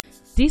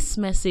This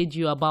message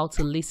you're about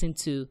to listen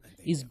to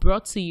is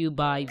brought to you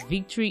by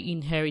Victory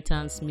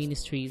Inheritance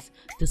Ministries,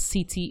 the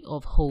City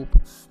of Hope.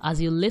 As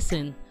you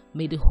listen,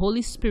 may the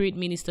Holy Spirit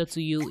minister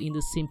to you in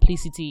the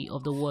simplicity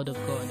of the Word of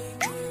God.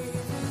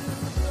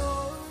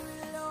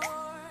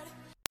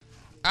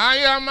 I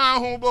am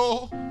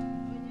Ahubo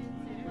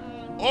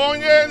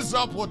Onye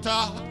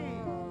Nzọpụta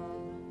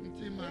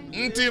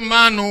Ntị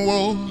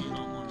Manuwo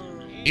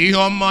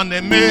Ihoma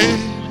na-eme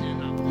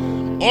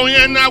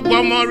Onye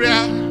na-agwọ m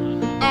ọrịa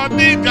ọ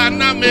dịga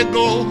na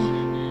mego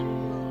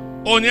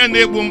Onye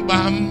na-egbu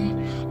mkpa m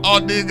ọ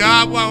dịga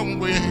agba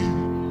mgbe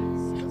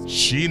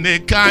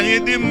Chineke anyị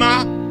dị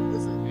mma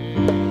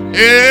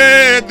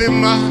dị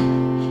mma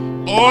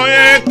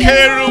Onye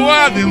kere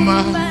ụwa dị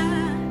mma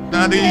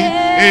Daddy,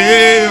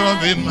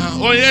 odima,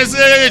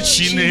 oyeze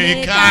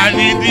Chineke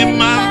anyị dị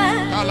mma,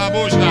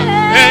 kalabosha,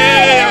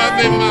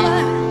 odima,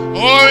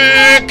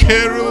 oye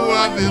keru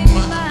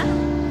odima,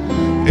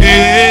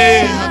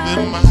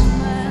 odima.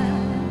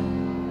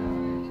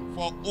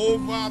 For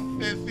over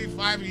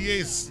 35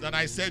 years that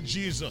I said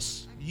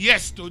Jesus,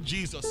 yes to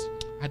Jesus,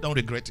 I don't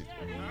regret it.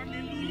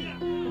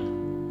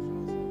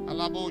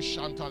 Alabo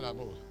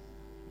shantalabo.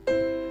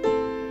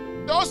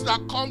 Those that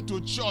come to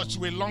church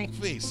with long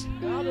face,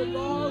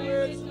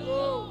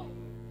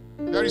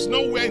 there is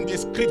nowhere in the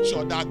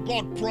scripture that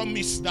God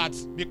promised that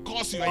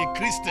because you are a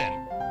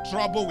Christian,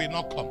 trouble will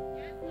not come.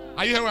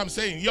 Are you hearing what I'm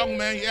saying? Young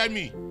men, hear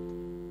me.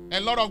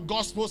 A lot of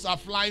gospels are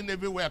flying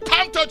everywhere.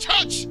 Come to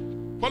church,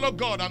 follow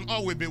God, and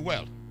all will be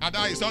well. And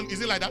that is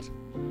it like that?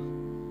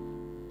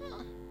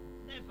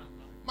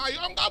 My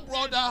younger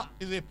brother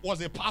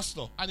was a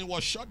pastor, and he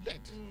was shot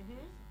dead.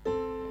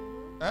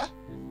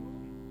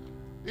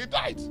 He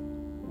died.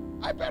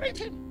 I buried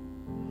him.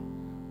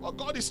 But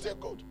God is still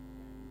good.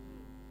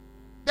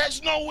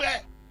 There's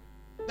nowhere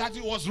that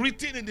it was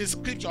written in the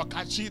scripture,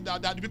 Kachi,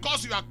 that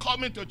because you are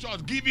coming to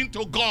church, giving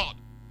to God,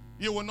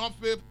 you will not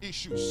face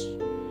issues.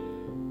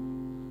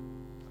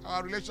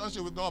 Our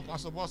relationship with God,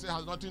 Pastor Boss,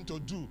 has nothing to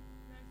do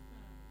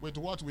with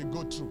what we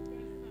go through.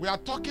 We are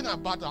talking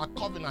about our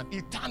covenant,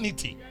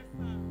 eternity.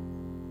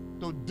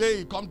 Today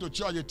you come to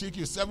church, you think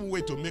you 7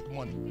 ways to make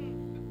money.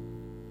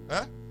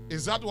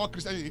 Is that what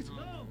Christianity is?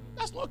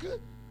 That's not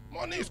good.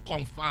 Money is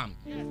confirmed.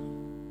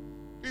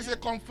 It's a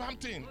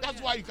confirmed thing.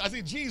 That's why you can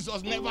see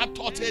Jesus never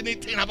taught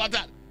anything about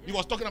that. He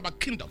was talking about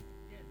kingdom.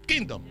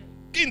 Kingdom.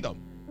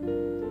 Kingdom.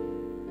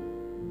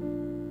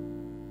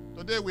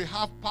 Today we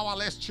have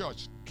powerless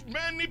church.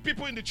 Many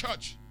people in the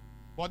church.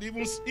 But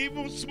even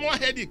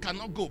small-headed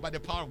cannot go by the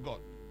power of God.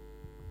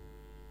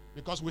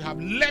 Because we have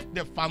left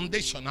the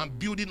foundation and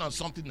building on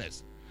something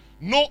else.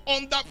 No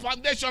other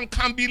foundation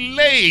can be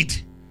laid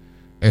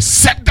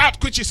except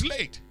that which is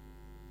laid.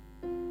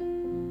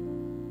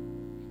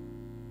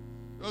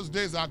 Those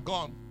days are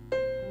gone.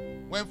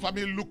 When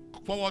family look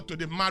forward to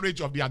the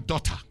marriage of their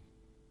daughter,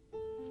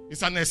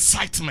 it's an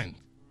excitement.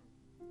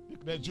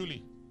 Look there,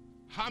 Julie.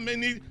 How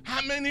many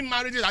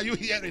marriages are you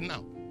hearing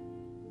now?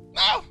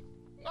 No,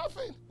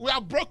 nothing. We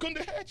have broken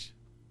the hedge.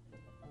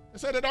 They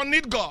say they don't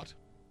need God.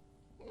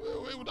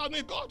 We don't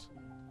need God.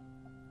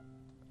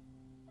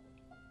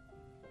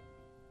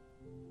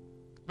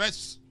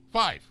 Verse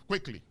 5,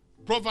 quickly.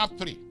 Proverbs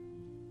 3.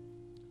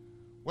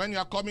 When you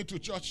are coming to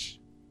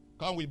church,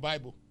 come with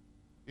Bible.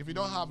 If you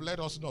don't have, let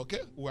us know, okay?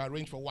 We'll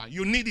arrange for one.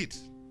 You need it.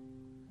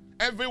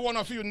 Every one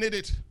of you need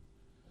it.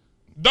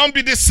 Don't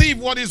be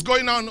deceived what is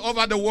going on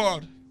over the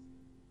world.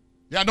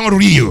 They are not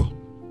real.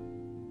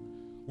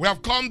 We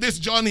have come this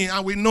journey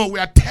and we know we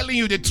are telling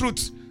you the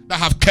truth that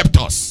have kept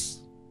us.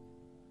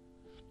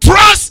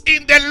 Trust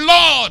in the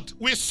Lord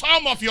with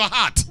some of your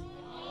heart.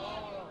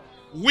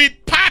 With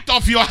part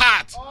of your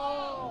heart.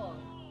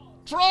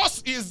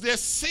 Trust is the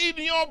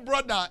senior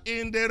brother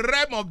in the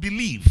realm of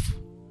belief.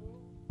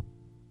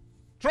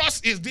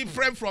 Trust is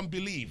different from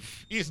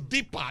belief. It's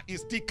deeper,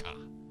 it's thicker.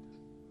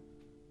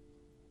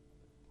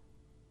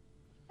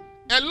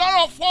 A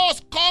lot of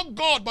us call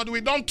God, but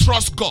we don't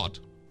trust God.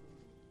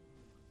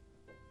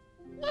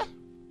 Well,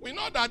 we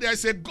know that there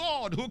is a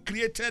God who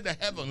created the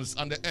heavens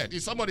and the earth.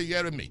 Is somebody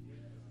hearing me?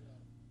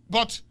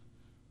 But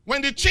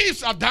when the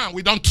chiefs are down,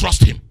 we don't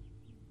trust him.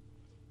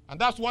 And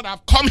that's what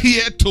I've come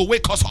here to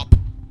wake us up.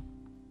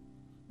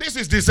 This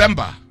is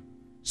December.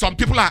 Some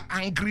people are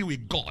angry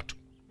with God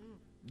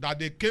that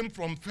they came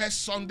from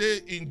first Sunday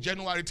in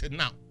January to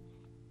now.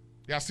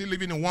 They are still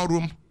living in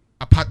one-room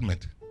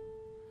apartment.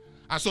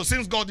 And so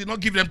since God did not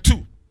give them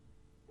 2,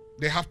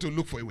 they have to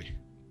look for a way.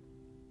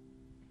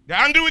 They're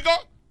angry with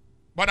God.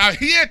 But I'm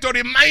here to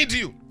remind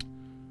you.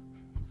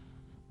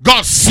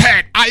 God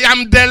said, I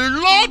am the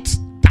Lord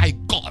thy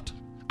God.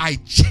 I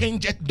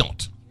change it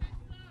not.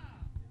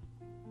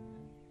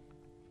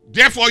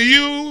 Therefore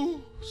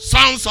you,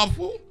 sons of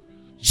who?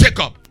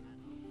 Jacob,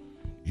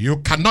 you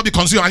cannot be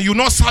consumed and you will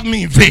not serve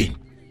me in vain.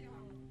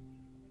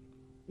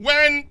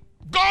 When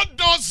God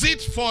does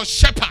it for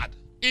shepherd,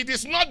 it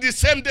is not the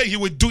same day he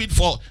will do it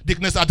for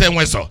Dickness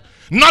Atenweso.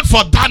 Not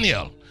for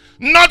Daniel.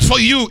 Not for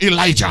you,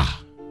 Elijah.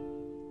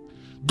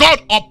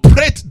 God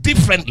operates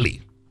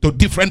differently to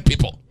different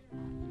people.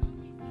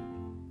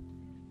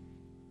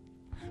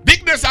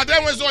 place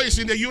Adewezo is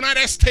in the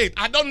United States.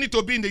 I don't need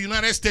to be in the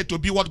United States to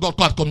be what God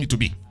called me to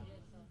be.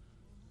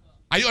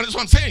 Are you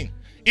understand what I'm saying?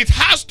 It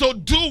has to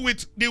do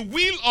with the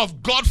will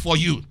of God for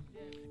you.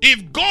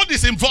 If God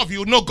is involved,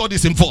 you know God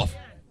is involved.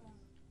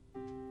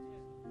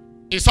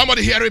 Is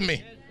somebody hearing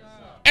me?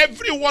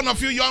 Every one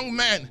of you young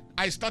men,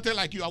 I started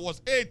like you. I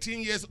was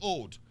 18 years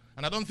old.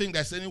 And I don't think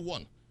there's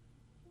anyone.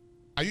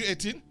 Are you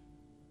 18?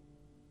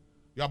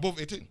 You're above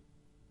 18?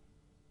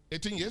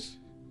 18 years?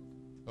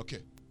 Okay.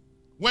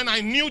 When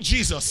I knew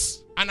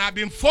Jesus and I've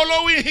been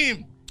following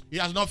him, he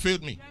has not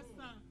failed me.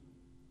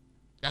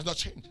 He has not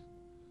changed.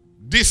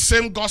 This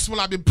same gospel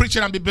I've been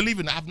preaching and been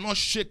believing, I have not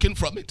shaken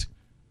from it.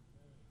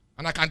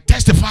 And I can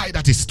testify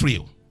that it's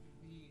true.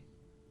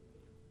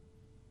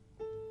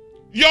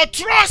 Your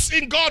trust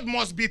in God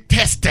must be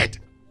tested.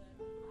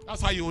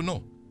 That's how you will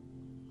know.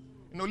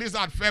 You know,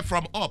 lizard fell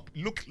from up.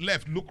 Look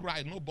left, look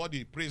right.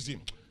 Nobody praise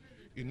him.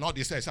 You know,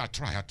 he says, I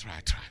try.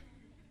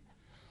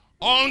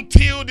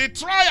 Until the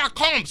trial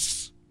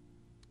comes,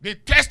 the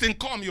testing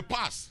comes, you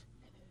pass.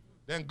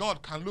 Then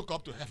God can look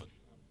up to heaven.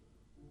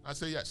 I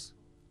say, yes.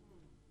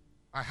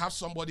 I have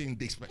somebody in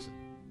this person.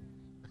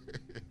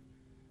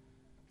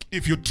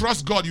 If you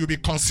trust God, you'll be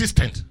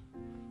consistent.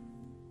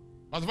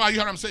 That's why you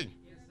hear what I'm saying.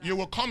 You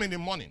will come in the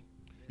morning.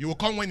 You will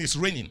come when it's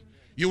raining.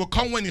 You will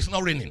come when it's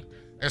not raining.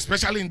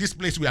 Especially in this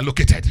place we are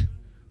located.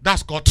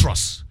 That's called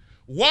trust.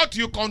 What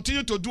you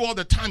continue to do all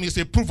the time is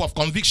a proof of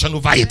conviction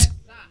over it.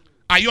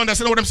 Are you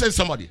understanding what I'm saying,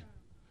 somebody?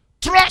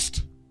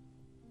 Trust.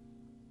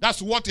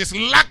 That's what is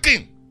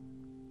lacking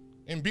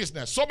in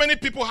business. So many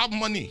people have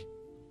money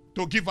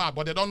to give out,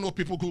 but they don't know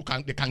people who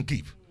they can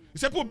give. He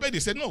said, people pay. They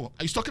said, no,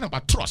 he's talking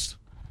about trust.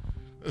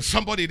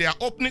 Somebody, they are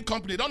opening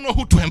company, they don't know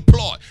who to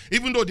employ,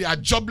 even though they are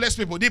jobless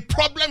people. The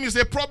problem is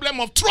a problem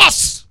of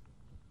trust.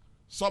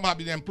 Some have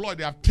been employed,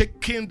 they have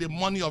taken the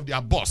money of their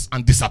boss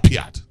and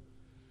disappeared.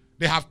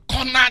 They have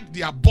cornered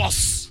their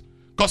boss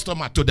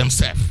customer to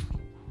themselves.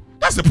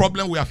 That's the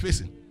problem we are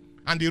facing.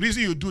 And the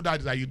reason you do that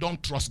is that you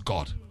don't trust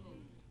God.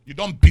 You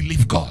don't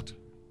believe God.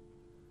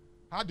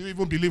 How do you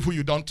even believe who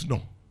you don't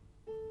know?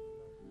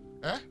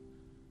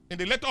 In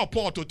the letter of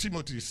Paul to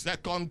Timothy,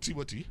 2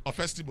 Timothy or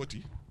 1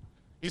 Timothy,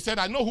 he said,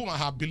 I know whom I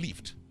have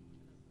believed.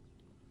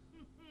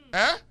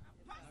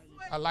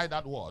 I like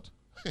that word.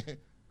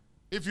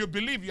 If you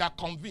believe, you are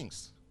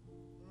convinced.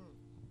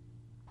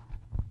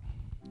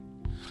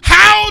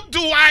 How do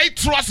I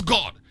trust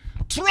God?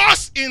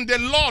 Trust in the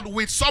Lord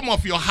with some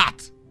of your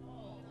heart.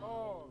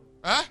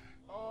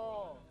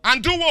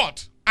 And do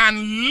what? And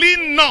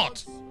lean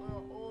not.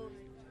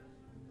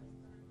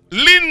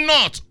 Lean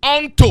not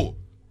unto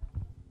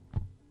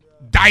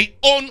thy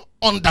own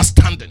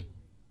understanding.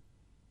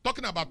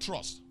 Talking about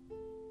trust.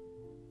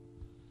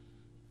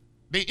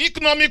 The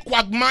economic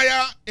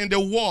quagmire in the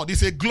world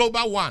is a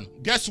global one.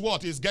 Guess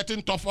what? It's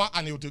getting tougher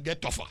and it will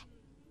get tougher.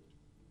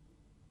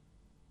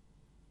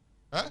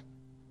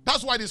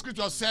 That's why the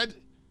scripture said,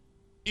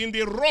 in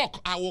the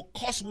rock I will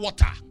cause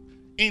water.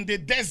 In the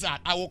desert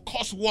I will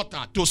cause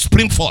water to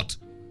spring forth.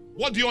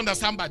 What do you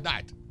understand by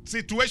that?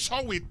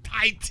 Situation will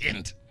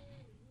tighten.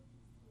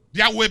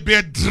 There will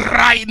be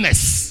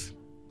dryness.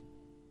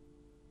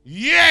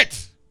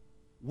 Yet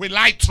will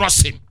I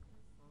trust him.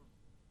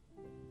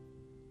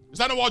 Is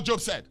that not what Job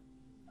said?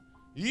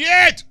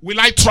 Yet will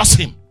I trust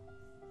him.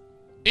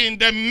 In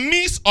the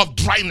midst of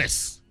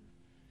dryness,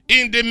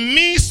 in the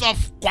midst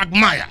of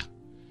quagmire,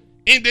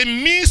 in the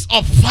midst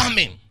of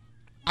famine,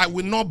 I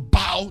will not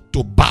bow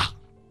to Baal.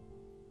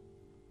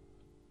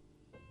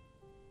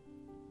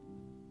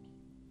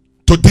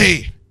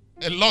 Today,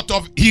 a lot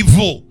of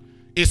evil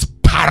is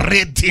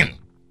parading,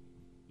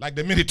 like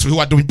the military who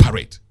are doing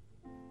parade.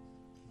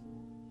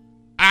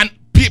 And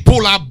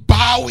people are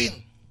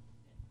bowing.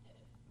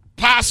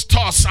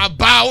 Pastors are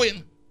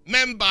bowing.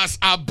 Members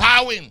are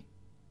bowing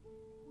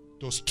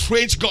to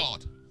strange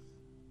God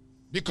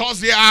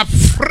because they are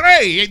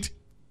afraid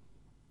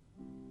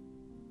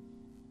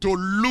to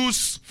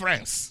lose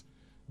friends.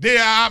 They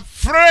are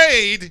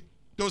afraid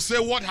to say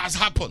what has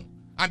happened.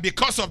 And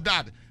because of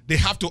that, they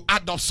have to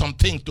add up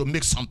something to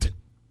make something.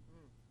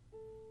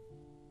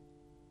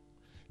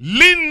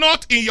 Lean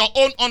not in your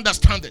own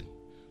understanding.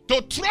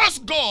 To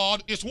trust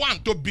God is one,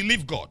 to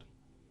believe God.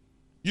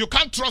 You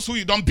can't trust who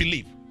you don't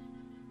believe.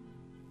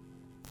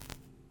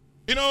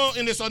 You know,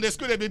 in the Sunday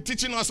school, they've been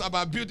teaching us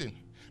about building.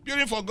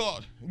 Building for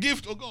God.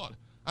 Give to God.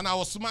 And I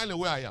was smiling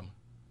where I am.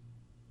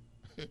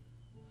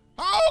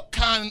 How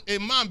can a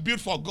man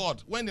build for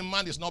God when the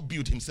man is not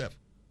built himself?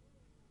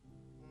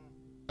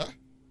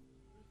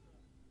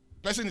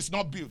 Person is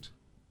not built.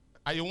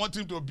 And you want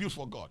him to build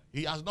for God.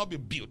 He has not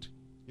been built.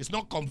 He's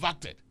not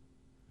converted.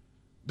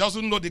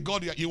 Doesn't know the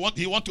God he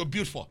want to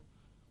build for.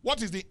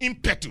 What is the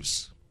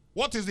impetus?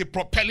 What is the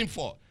propelling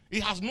for? He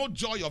has no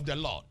joy of the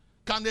Lord.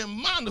 Can a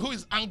man who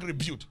is angry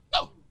build?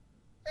 No.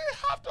 You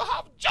have to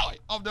have joy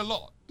of the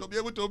Lord to be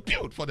able to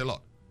build for the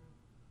Lord.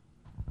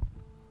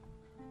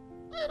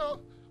 You know,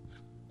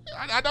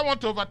 I don't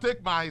want to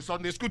overtake my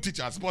Sunday school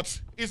teachers,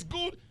 but it's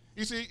good.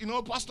 You see, you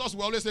know, pastors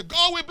will always say,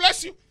 God will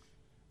bless you.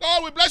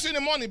 God will bless you in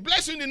the morning,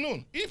 bless you in the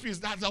noon. If it's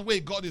that the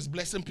way God is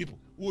blessing people,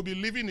 we'll be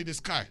living in the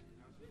sky.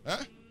 Huh?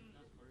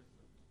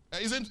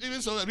 Isn't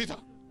even so, Rita?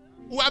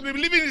 We have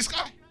been living in the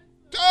sky.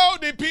 Tell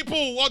the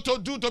people what to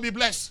do to be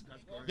blessed.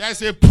 There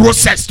is a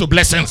process to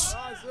blessings.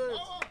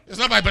 It's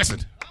not by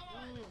blessing.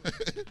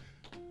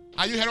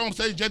 Are you hearing what I'm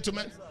saying,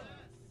 gentlemen?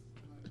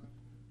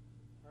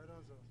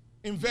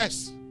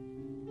 Invest.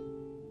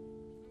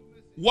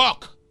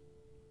 Work.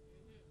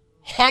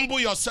 Humble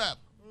yourself.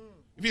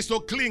 If it's to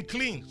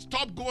clean.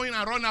 Stop going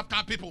and run after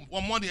people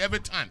for money every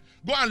time.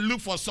 Go and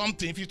look for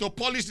something. If it's to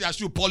polish their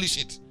shoe,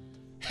 polish it.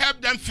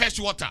 Help them fetch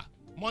water.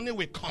 Money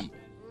will come.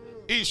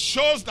 It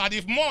shows that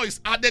if more is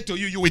added to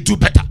you, you will do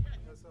better.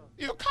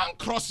 You can't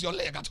cross your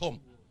leg at home.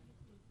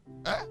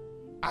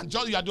 And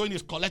just you are doing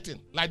is collecting.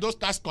 Like those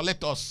tax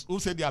collectors who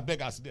say they are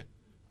beggars there.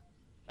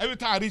 Every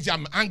time I reach,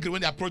 I'm angry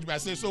when they approach me. I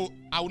say, so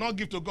I will not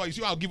give to God. You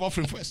see, I'll give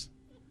offering first.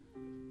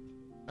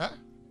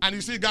 And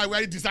you see a guy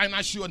wearing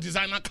designer shoe and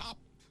designer cap.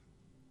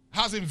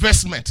 Has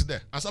investment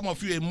there. And some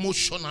of you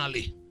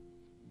emotionally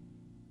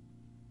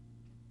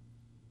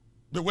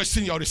be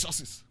wasting your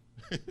resources.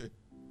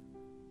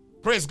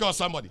 Praise God,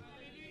 somebody.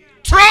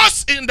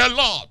 Trust in the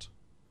Lord.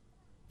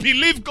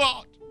 Believe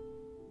God.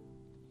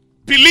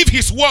 Believe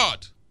His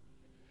word.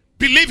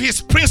 Believe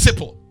His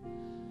principle.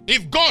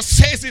 If God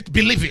says it,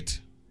 believe it.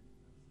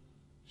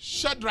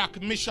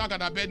 Shadrach, Meshach,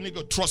 and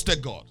Abednego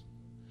trusted God.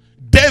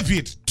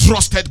 David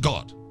trusted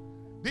God.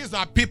 These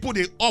are people,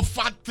 they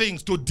offered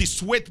things to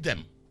dissuade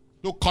them,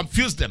 to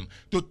confuse them,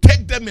 to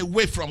take them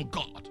away from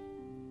God.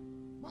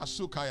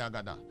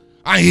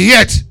 And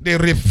yet, they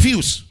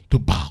refuse to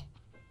bow.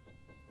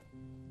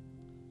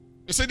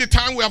 You see the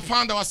time we have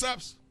found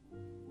ourselves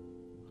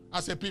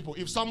as a people.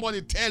 If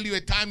somebody tell you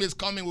a time is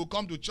coming, we'll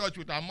come to church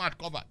with our mouth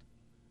covered,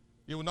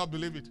 you will not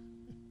believe it.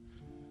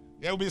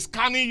 They will be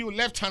scanning you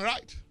left and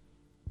right.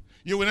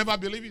 You will never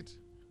believe it.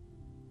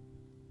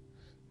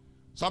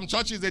 Some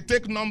churches, they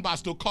take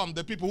numbers to come.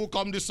 The people who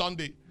come this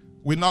Sunday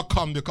will not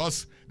come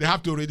because they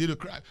have to ready to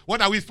cry.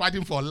 What are we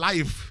fighting for?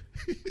 Life.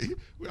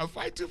 We are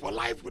fighting for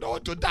life. We don't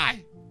want to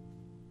die.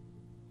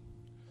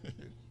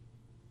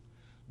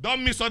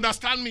 Don't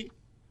misunderstand me.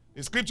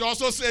 The scripture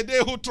also said they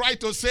who try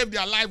to save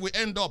their life will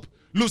end up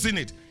losing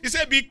it. He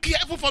said, be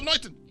careful for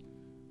nothing.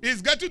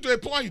 It's getting to a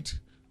point.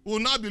 We'll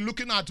now be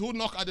looking at who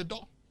knock at the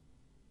door.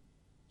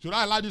 Should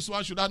I allow this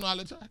one? Should I not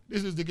allow that?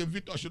 This is the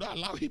Victor. Should I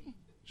allow him?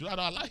 Should I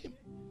not allow him?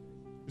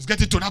 It's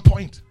getting to that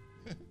point.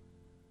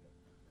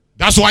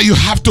 That's why you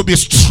have to be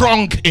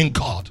strong in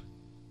God.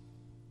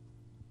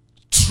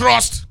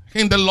 Trust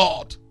in the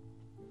Lord.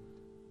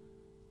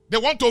 They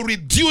want to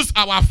reduce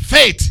our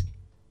faith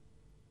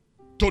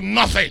to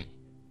nothing.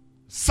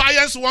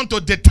 Science wants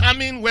to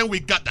determine when we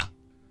gather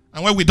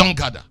and when we don't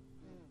gather.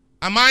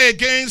 Am I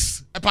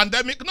against a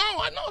pandemic? No,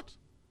 I'm not.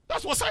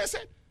 That's what science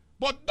said.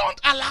 But don't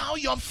allow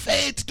your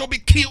faith to be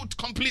killed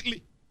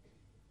completely.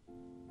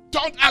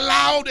 Don't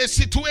allow the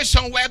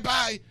situation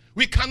whereby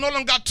we can no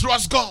longer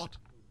trust God.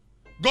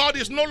 God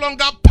is no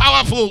longer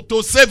powerful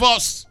to save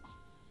us.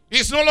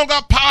 He's no longer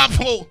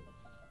powerful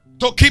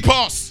to keep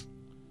us.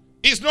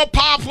 He's not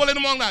powerful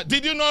anymore.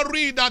 Did you not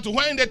read that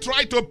when they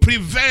tried to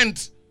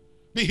prevent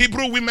the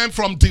Hebrew women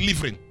from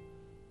delivering,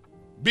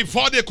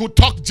 before they could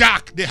talk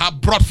Jack, they have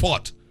brought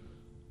forth.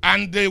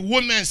 And the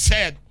women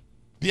said,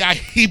 they are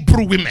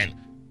Hebrew women.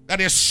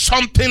 There is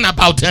something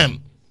about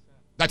them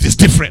that is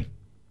different.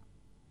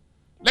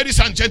 Ladies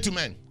and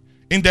gentlemen,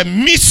 in the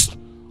midst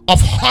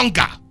of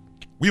hunger,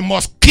 we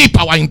must keep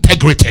our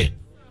integrity.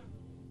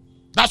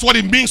 That's what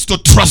it means to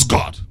trust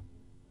God.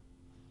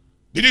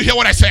 Did you hear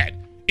what I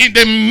said? In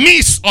the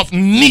midst of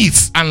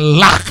needs and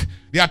lack,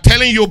 they are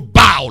telling you,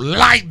 bow,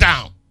 lie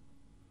down.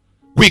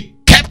 We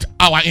kept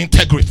our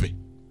integrity.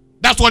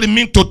 That's what it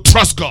means to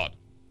trust God.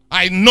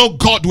 I know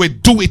God will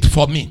do it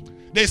for me.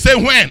 They say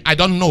when? I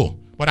don't know.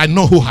 But I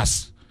know who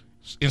has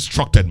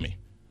instructed me.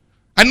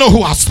 I know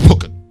who has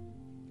spoken.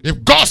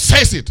 If God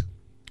says it,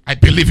 I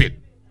believe it.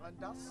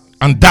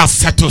 And that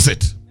settles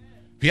it.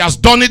 He has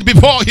done it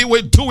before, He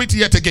will do it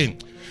yet again.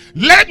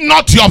 Let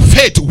not your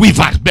faith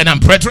waver, men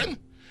and brethren.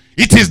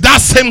 It is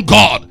that same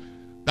God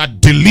that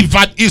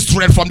delivered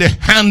Israel from the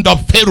hand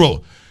of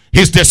Pharaoh.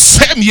 He's the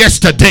same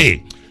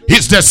yesterday.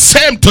 He's the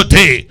same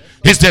today.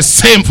 He's the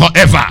same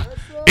forever.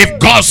 If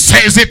God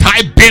says it,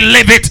 I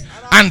believe it.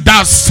 And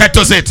that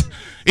settles it.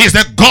 He's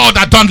the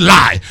God that don't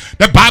lie.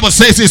 The Bible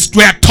says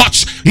we are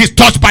touched. He's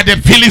touched by the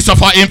feelings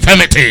of our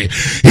infirmity.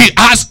 He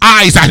has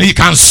eyes and He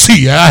can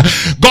see.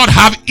 God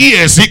have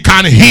ears, He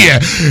can hear.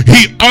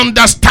 He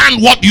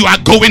understands what you are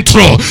going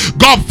through.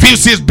 God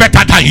feels He's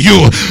better than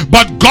you.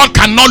 But God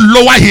cannot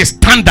lower His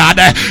standard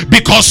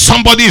because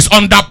somebody is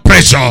under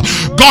pressure.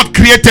 God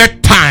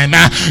created time,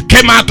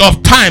 came out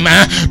of time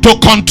to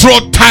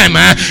control time.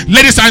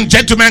 Ladies and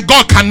gentlemen,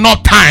 God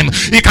cannot time.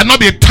 He cannot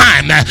be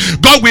timed.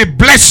 God will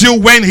bless you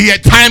when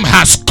time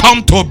has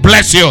come to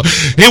bless you.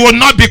 It will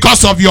not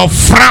because of your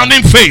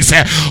frowning face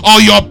or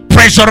your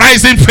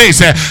pressurizing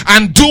face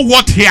and do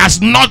what He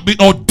has not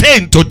been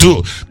ordained to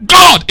do.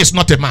 God is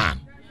not a man.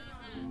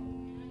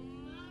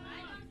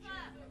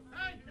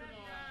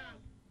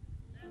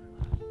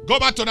 Go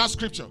back to that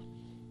scripture.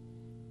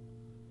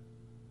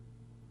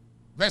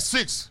 Verse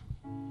 6.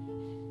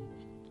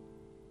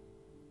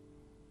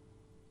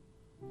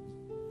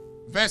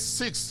 Verse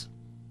 6.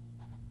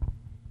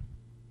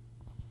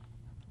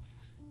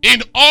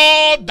 In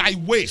all thy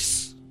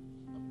ways.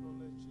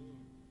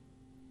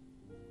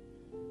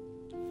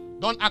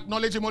 Don't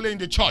acknowledge him only in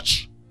the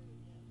church.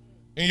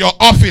 In your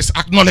office,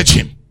 acknowledge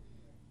him.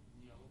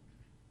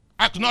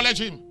 Acknowledge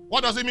him.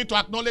 What does it mean to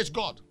acknowledge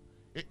God?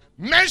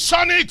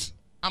 Mention it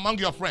among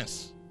your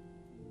friends.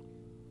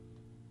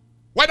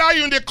 Whether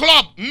you're in the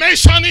club,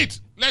 mention it.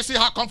 Let's see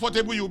how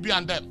comfortable you'll be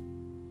and them.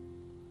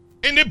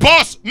 In the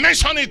bus,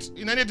 mention it.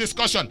 In any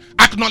discussion,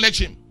 acknowledge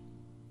him.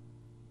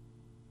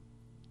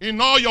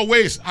 In all your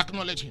ways,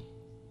 acknowledge him.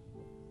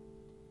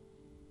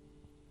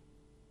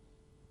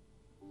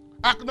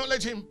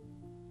 Acknowledge him.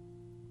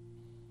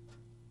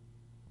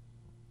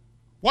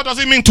 What does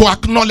it mean to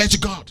acknowledge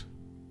God?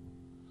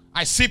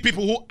 I see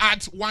people who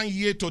add 1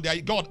 year to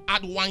their God.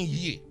 Add 1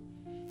 year.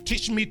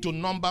 Teach me to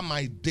number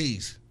my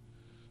days,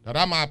 that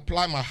I may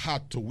apply my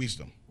heart to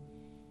wisdom.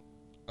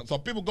 And so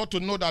people got to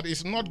know that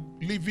it's not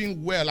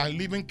living well and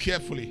living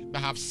carefully that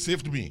have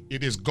saved me.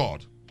 It is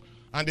God.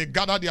 And they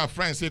gather their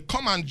friends, say,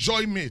 come and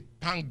join me.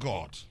 Thank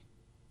God.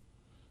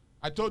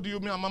 I told you,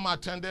 me and Mama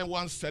attended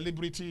one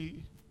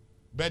celebrity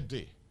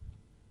birthday.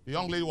 The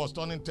young lady was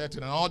turning 30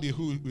 and all the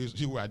who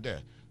were there.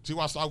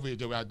 Tiwa Savage,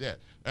 they were there.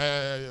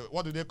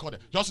 What do they call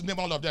it? Just name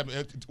all of them.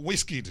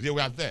 Whiskey, they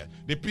were there.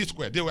 The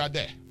P-Square, they were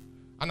there.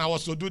 And I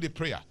was to do the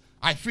prayer.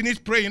 I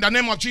finished praying in the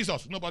name of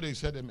Jesus. Nobody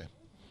said amen.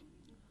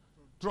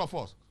 True or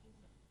false?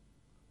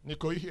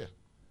 Nico, you here?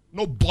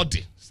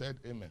 Nobody said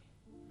amen.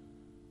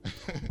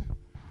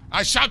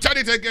 I shouted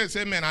it again,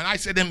 said amen, and I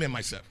said amen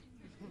myself.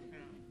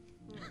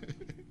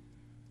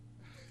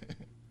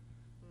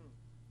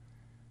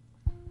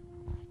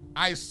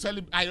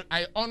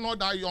 I honor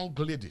that young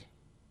lady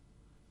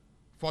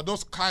for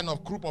those kind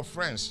of group of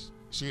friends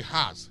she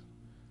has.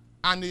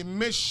 And he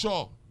made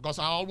sure, because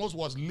I almost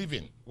was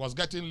leaving, was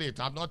getting late.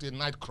 I'm not a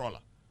night crawler.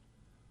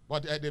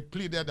 But they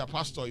pleaded the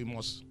pastor, you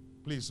must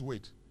please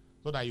wait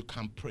so that you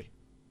can pray.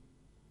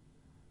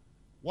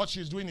 What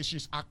she's doing is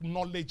she's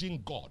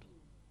acknowledging God.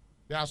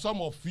 There are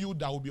some of you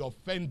that will be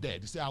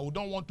offended. They say, I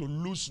don't want to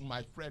lose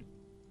my friend.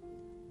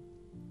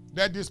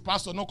 Let this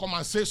pastor not come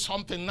and say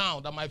something now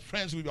that my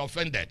friends will be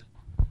offended.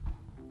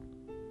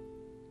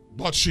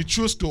 But she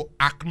chose to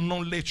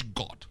acknowledge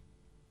God.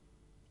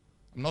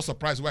 I'm not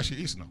surprised where she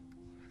is now.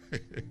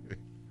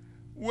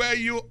 Where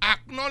you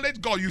acknowledge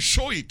God, you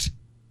show it.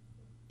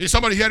 Is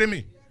somebody hearing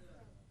me?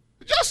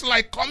 Just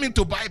like coming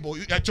to Bible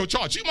at your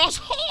church, you must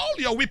hold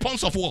your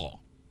weapons of war.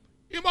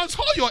 You must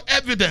hold your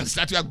evidence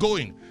that you are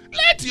going.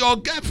 Let your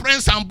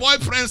girlfriends and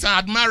boyfriends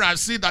and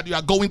admirers see that you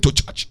are going to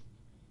church.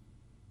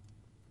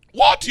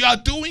 What you are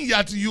doing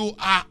yet, you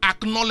are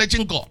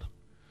acknowledging God.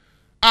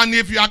 And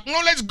if you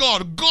acknowledge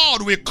God,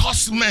 God will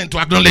cause men to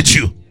acknowledge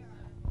you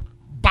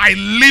by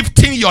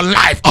lifting your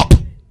life up.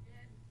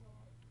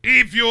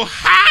 If you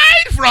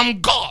hide from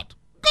God,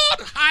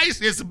 God hides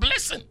his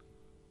blessing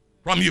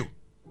from you.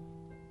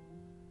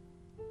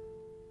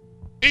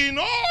 In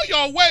all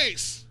your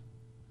ways,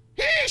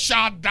 he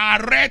shall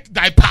direct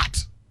thy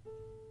path.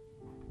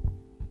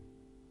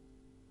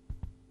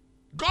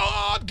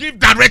 God give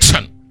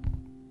direction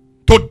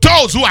to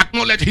those who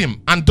acknowledge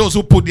him and those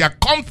who put their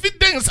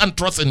confidence and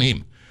trust in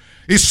him.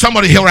 Is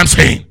somebody hear what I'm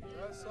saying?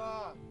 Yes, sir.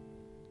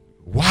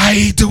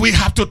 Why do we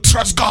have to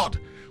trust God?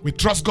 We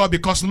trust God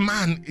because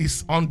man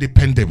is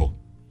undependable.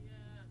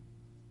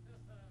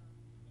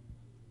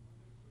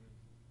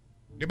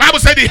 The Bible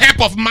said the help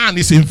of man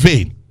is in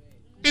vain.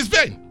 It's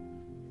vain.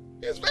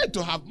 It's vain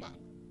to have man.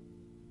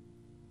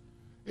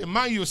 A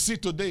man you see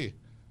today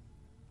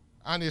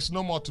and it's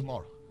no more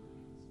tomorrow.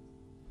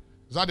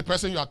 Is that the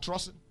person you are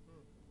trusting?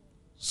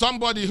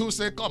 Somebody who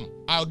said, come,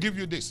 I'll give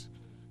you this.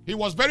 He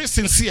was very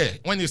sincere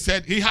when he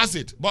said he has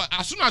it. But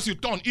as soon as you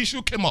turn,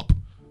 issue came up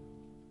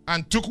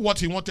and took what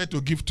he wanted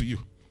to give to you.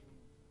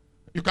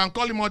 You can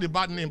call him all the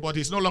bad name, but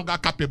he's no longer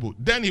capable.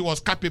 Then he was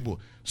capable.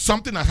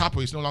 Something has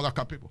happened, he's no longer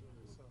capable.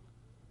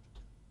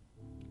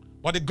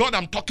 But the God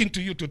I'm talking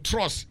to you to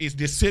trust is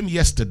the same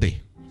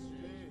yesterday.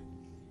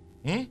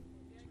 In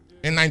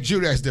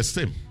Nigeria, it's the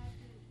same.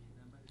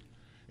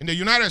 In the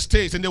United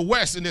States, in the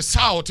West, in the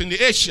South, in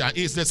the Asia,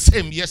 it's the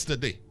same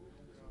yesterday.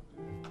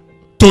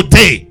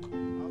 Today.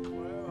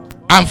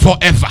 And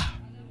forever.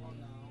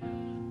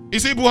 You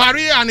see,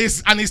 Buhari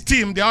and his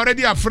team, they're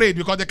already afraid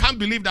because they can't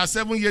believe that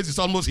 7 years is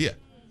almost here.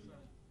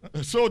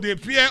 So the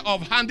fear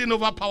of handing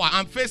over power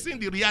and facing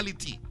the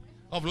reality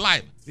of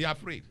life, they are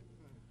afraid.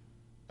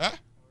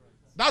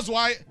 That's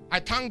why I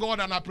thank God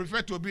and I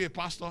prefer to be a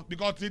pastor,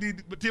 because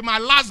till my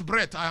last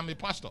breath, I am a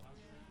pastor.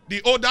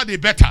 The older, the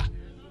better.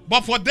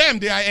 But for them,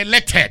 they are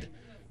elected.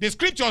 The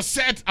scripture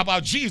said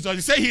about Jesus,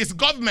 he said his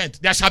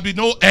government, there shall be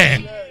no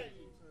end.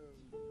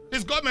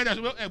 His government,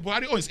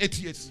 Buhari owns 8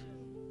 years.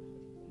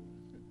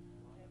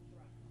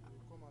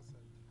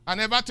 And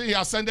ever till he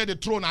ascended the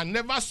throne, I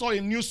never saw a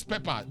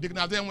newspaper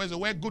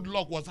where Good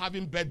Luck was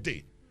having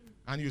birthday.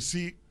 And you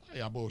see,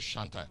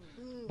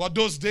 but But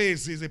those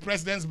days is the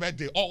president's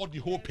birthday, all the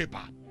whole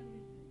paper.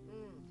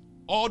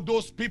 All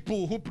those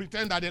people who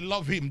pretend that they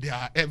love him, they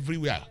are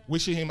everywhere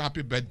wishing him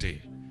happy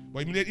birthday.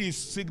 But immediately his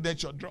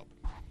signature drop.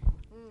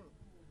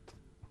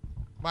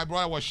 My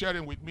brother was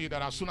sharing with me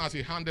that as soon as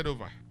he handed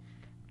over,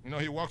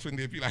 he works in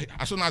the villa.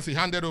 As soon as he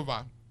handed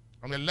over,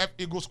 and they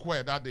left Eagle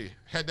Square that day,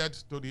 headed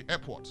to the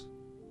airport.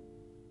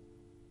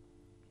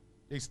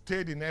 He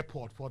stayed in the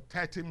airport for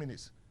 30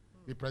 minutes.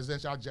 The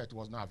presidential jet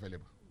was not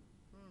available.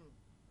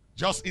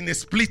 Just in a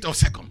split of a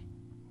second.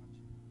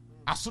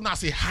 As soon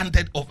as he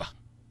handed over.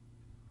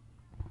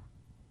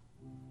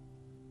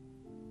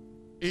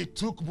 It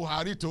took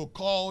Buhari to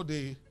call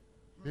the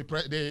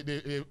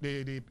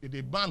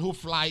man who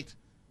flight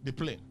the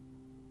plane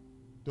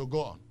to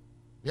go on.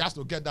 He has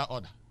to get that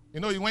order.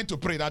 He went to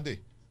pray that day.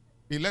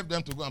 He left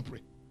them to go and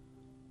pray.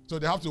 So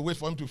they have to wait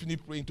for him to finish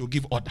praying to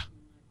give order.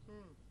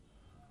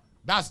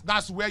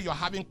 That's where you're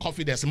having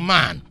confidence.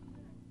 Man.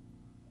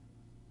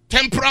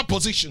 Temporal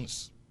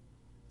positions.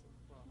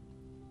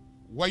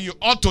 Where you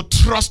ought to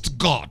trust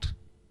God.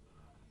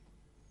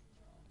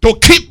 To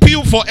keep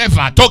you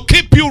forever. To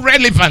keep you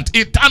relevant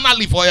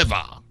eternally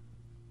forever.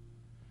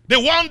 The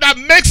one that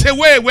makes a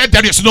way where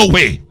there is no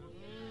way.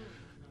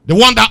 The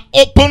one that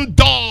opens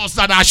doors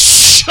that are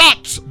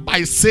shut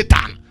by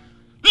Satan.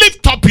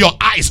 Lift up your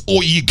eyes,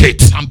 O ye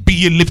gates, and be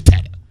ye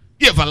lifted.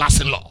 Ye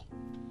everlasting law.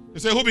 You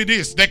say, who be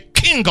this? The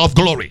King of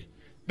glory.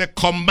 The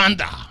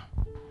commander.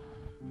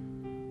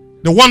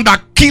 The one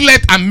that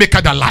killeth and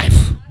maketh alive.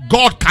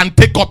 God can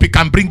take up, he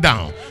can bring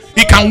down.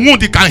 He can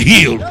wound, he can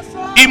heal.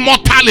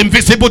 Immortal,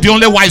 invisible, the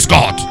only wise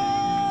God.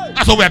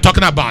 That's what we are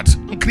talking about.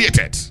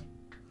 Created.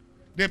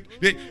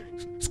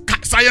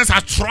 Science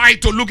has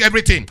tried to look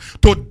everything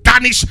to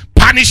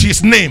punish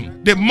his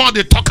name. The more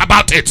they talk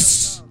about it,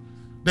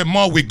 the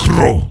more we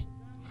grow.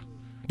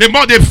 The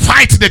more they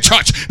fight the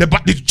church,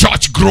 the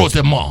church grows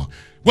the more.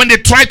 When they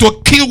try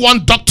to kill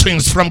one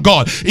doctrines from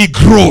God, it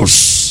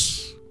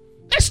grows.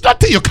 There's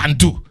nothing you can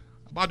do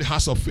about the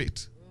house of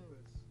faith.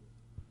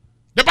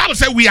 The Bible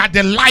says we are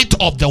the light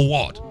of the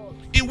world.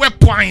 It will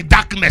point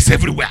darkness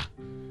everywhere.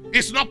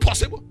 It's not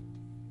possible.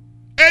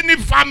 Any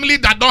family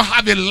that don't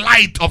have a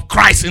light of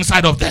Christ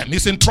inside of them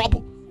is in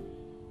trouble.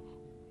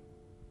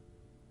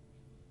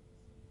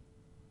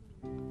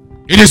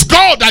 It is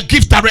God that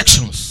gives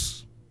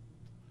directions.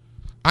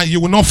 And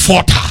you will not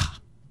falter.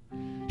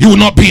 You will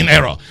not be in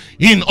error.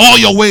 In all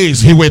your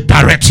ways, he will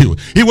direct you.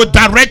 He will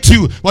direct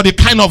you for the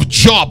kind of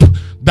job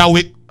that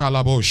we...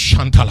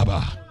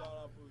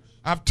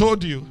 I've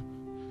told you,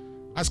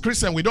 as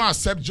Christians, we don't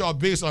accept job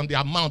based on the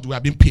amount we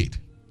have been paid.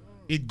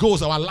 It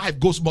goes, our life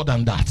goes more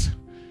than that.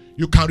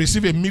 You can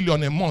receive $1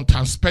 million a month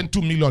and spend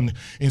 $2 million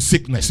in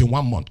sickness in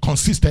 1 month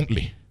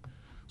consistently.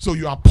 So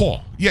you are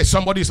poor. Yes,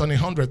 somebody is on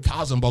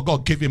 100,000, but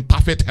God gave him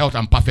perfect health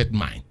and perfect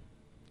mind.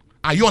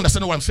 Are you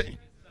understanding what I'm saying?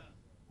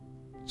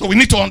 So we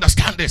need to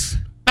understand this.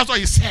 That's why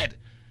he said,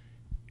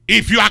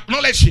 if you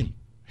acknowledge him,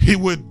 he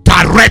will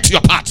direct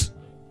your path.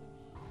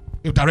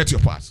 He will direct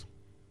your path.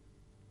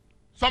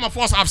 Some of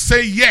us have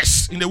said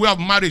yes in the way of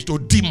marriage to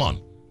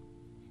demon.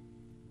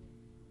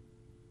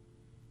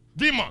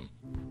 Demon.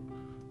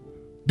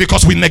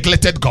 Because we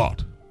neglected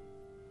God.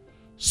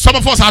 Some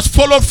of us have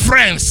followed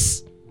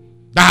friends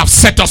that have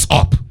set us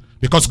up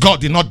because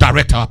God did not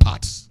direct our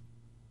paths.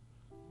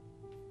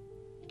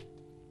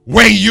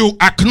 When you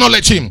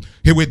acknowledge him,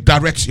 he will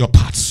direct your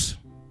paths.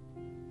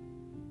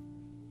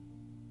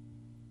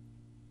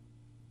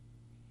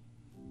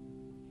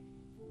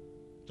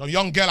 Some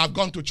young girl have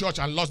gone to church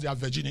and lost their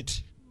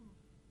virginity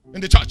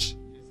in the church.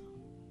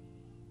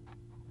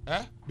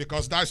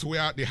 Because that's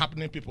where the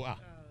happening people are.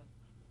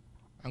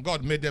 And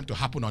God made them to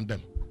happen on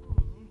them.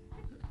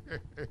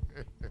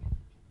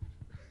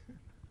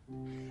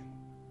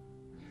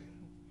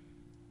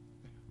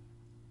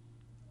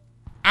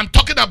 I'm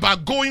talking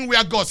about going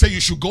where God said you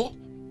should go.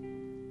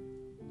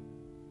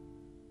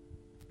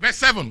 Verse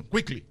 7,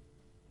 quickly.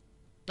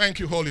 Thank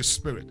you, Holy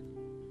Spirit.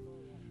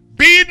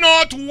 Be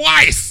not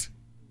wise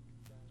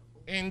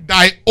in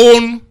thy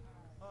own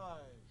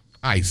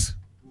eyes.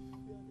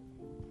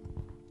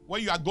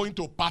 When you are going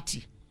to a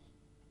party,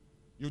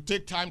 you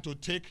take time to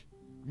take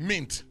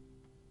mint.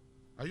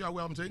 Are you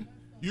aware what I'm saying?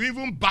 You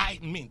even buy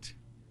mint.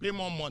 Pay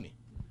more money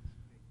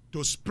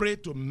to spray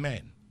to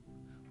men.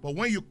 But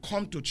when you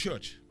come to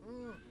church,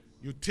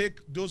 you take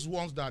those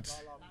ones that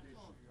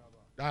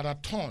are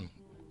torn,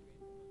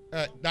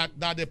 that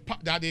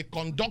the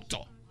conductor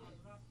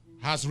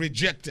has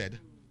rejected,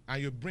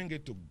 and you bring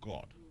it to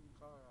God.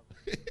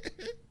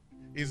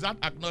 Is that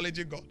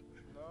acknowledging God?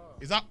 No.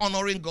 Is that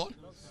honoring God?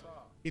 No,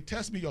 it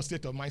tells me your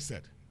state of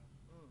mindset.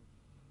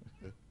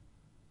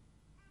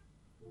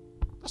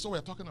 That's what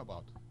we're talking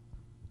about.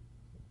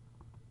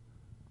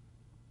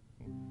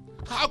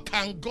 How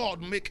can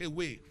God make a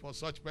way for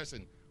such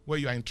person where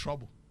you are in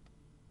trouble?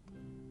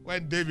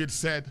 When David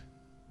said,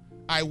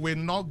 I will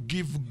not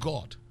give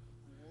God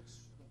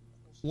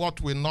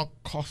what will not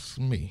cost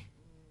me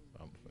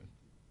something.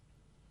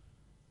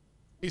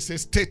 It's a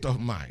state of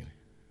mind.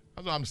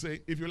 That's what I'm saying.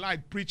 If you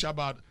like, preach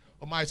about,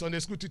 my Sunday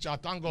school teacher,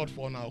 thank God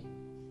for now.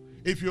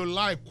 If you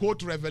like,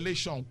 quote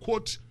Revelation,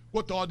 quote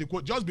all the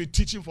quote. Just be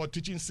teaching for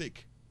teaching's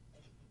sake.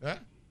 Eh?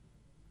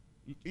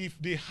 If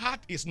the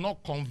heart is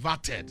not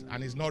converted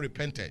and is not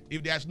repented,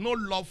 if there is no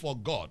love for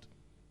God,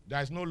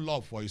 there is no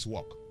love for his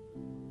work.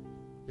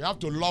 You have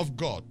to love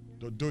God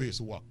to do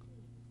his work.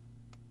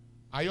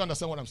 Are you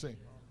understand what I'm saying?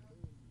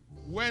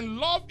 When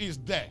love is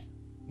there,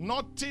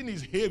 nothing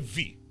is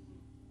heavy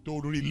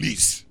to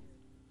release.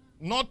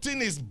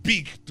 Nothing is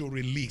big to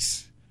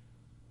release.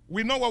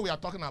 We know what we are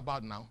talking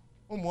about now.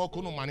 When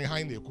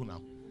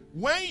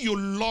you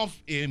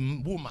love a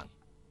woman,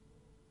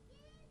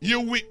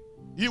 you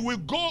will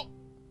go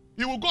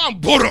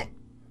and borrow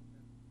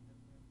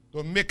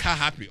to make her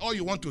happy. All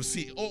you want to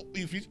see,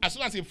 as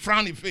soon as you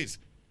frown in face,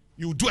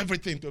 you do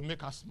everything to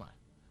make her smile.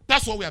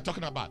 That's what we are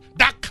talking about.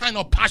 That kind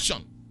of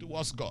passion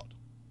towards God.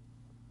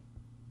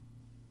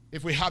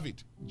 If we have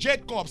it.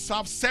 Jacob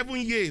served 7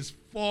 years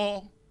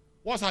for,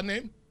 what's her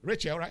name?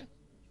 Rachel, right?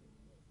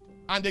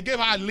 And they gave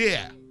her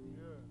Leah.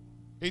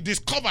 He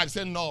discovered,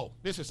 said, no,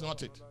 this is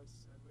not it.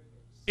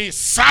 He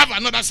served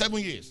another 7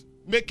 years,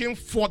 making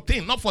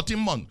 14, not 14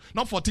 months,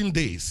 not 14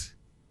 days.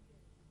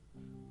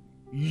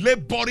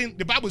 Laboring,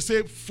 the Bible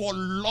says, for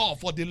love,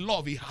 for the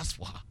love he has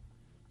for her.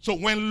 So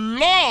when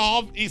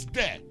love is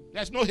there,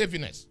 there's no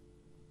heaviness.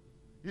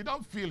 You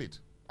don't feel it.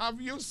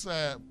 I've used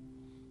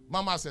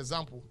Mama's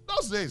example.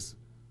 Those days,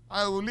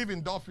 I will live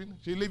in Dauphin.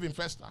 She live in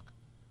Festac.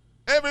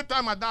 Every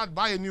time my dad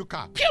buy a new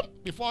car,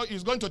 before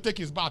he's going to take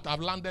his bath,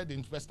 I've landed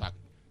in Festac.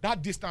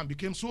 That distance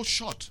became so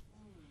short.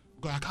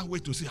 God, I can't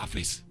wait to see her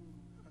face,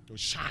 to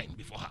shine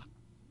before her.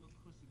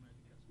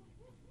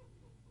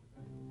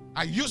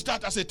 I use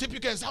that as a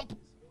typical example.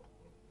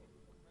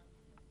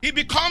 It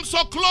becomes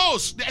so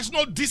close. There's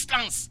no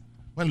distance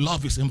when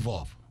love is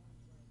involved.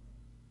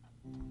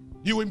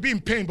 You will be in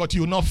pain, but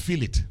you will not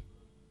feel it.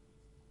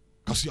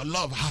 Because your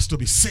love has to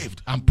be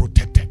saved and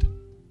protected.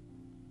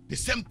 The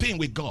same thing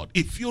with God.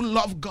 If you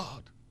love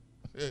God,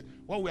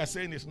 what we are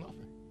saying is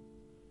nothing.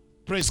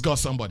 Praise God,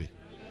 somebody.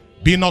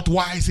 Be not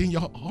wise in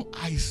your own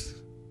eyes.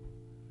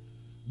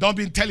 Don't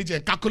be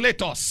intelligent.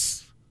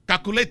 Calculators.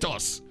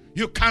 Calculators.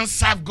 You can't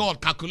serve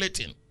God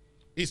calculating.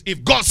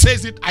 If God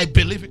says it, I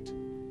believe it.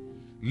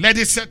 Let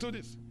it settle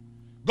this.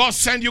 God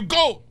send you,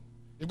 go.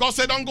 If God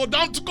said don't go,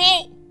 don't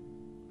go.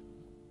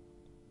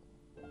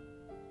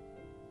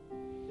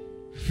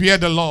 Fear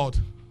the Lord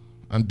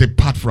and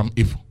depart from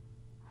evil.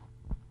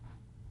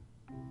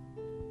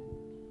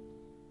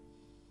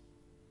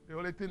 The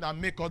only thing that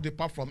makes us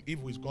depart from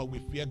evil is God. We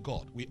fear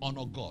God. We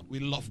honor God. We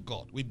love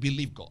God. We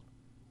believe God.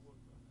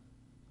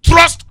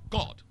 Trust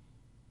God.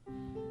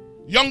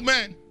 Young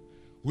men,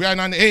 we are in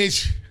an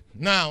age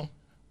now.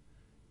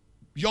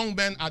 Young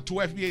men at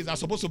 12 years are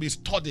supposed to be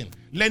studying,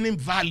 learning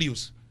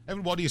values.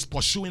 Everybody is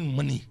pursuing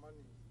money.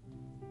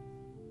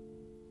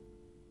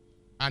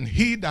 And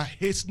he that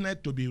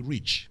hasteneth to be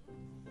rich,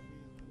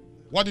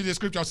 what did the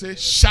scripture say?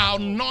 Shall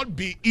not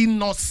be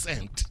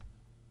innocent.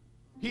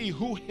 He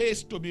who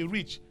hastes to be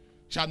rich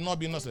shall not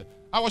be innocent.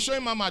 I was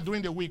showing Mama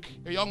during the week,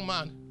 a young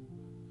man,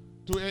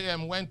 2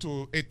 a.m. went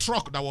to a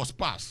truck that was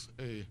passed.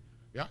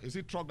 Is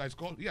it truck that is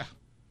called? Yeah.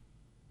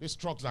 These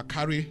trucks that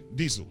carry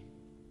diesel.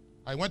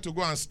 I went to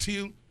go and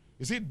steal.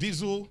 Is it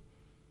diesel?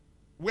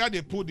 Where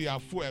they put their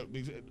fuel?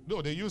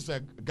 No, they used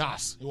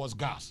gas. It was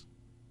gas.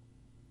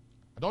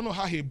 I don't know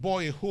how he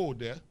bore a hole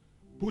there,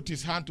 put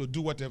his hand to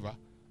do whatever,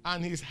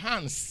 and his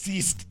hand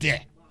seized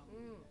there.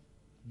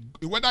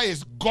 Whether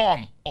it's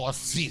gum or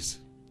seized,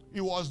 he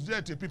was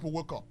there till people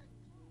woke up.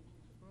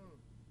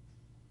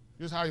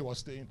 This is how he was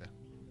staying there.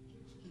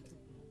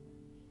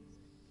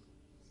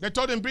 They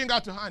told him, bring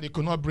out your hand. He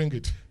could not bring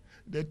it.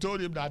 They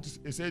told him that,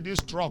 he said, this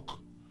truck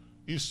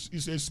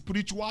is a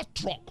spiritual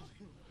truck.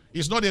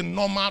 It's not a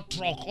normal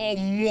truck or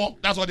more.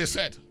 That's what they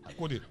said. I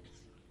quoted.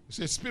 It's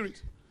a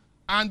spirit.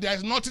 And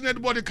there's nothing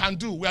anybody can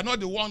do. We are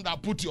not the one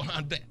that put your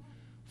hand there.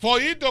 For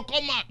it to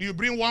come out, you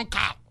bring 1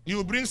 cow.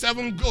 You bring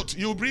 7 goats.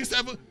 You bring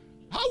 7.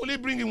 How will he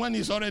bring it when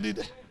he's already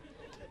there?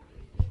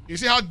 You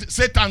see how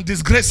Satan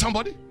disgraced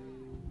somebody?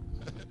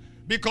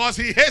 Because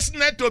he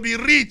hastened to be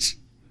rich.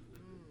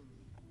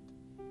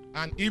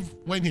 And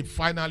when he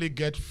finally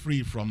gets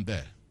free from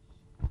there,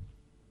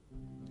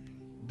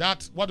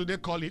 that, what do they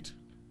call it?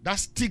 That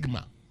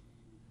stigma,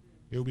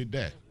 he will be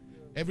there.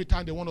 Every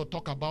time they want to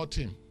talk about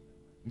him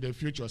in the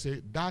future,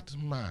 say, that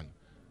man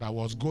that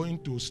was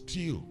going to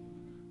steal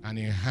and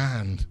in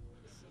hand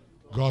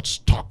got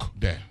stuck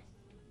there.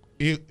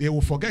 He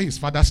will forget his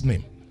father's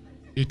name.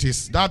 It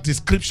is that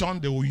description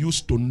they will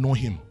use to know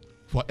him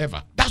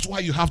forever. That's why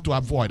you have to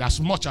avoid as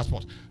much as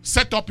possible.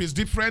 Set up is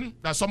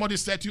different, that somebody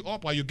set you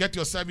up or you get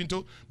yourself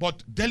into,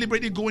 but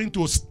deliberately going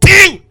to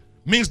steal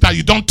means that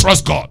you don't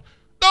trust God.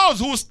 Those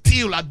who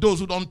steal are those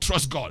who don't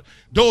trust God.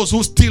 Those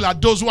who steal are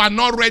those who are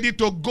not ready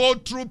to go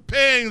through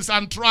pains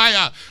and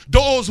trial.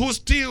 Those who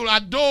steal are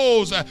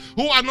those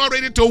who are not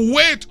ready to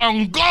wait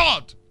on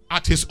God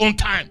at his own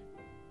time.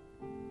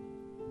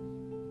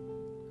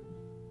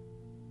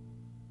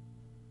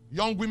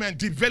 Young women,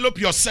 develop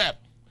yourself.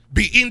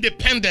 Be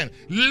independent.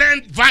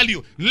 Learn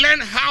value. Learn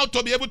how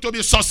to be able to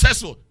be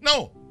successful.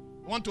 No.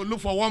 Want to look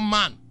for one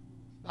man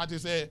that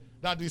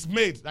is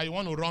made that you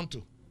want to run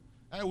to.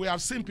 We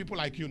have seen people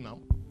like you now.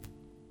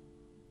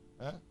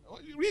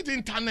 Read the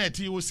internet,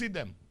 you will see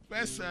them.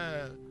 First,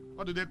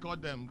 what do they call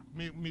them?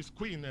 Miss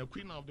Queen,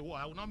 Queen of the World.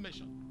 I will not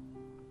mention.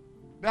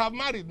 They have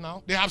married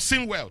now. They have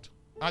seen wealth.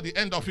 At the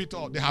end of it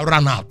all, they have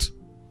run out.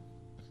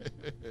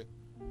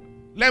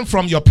 Learn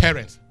from your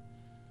parents.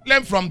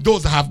 Learn from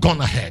those that have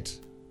gone ahead.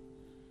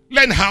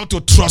 Learn how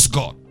to trust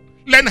God.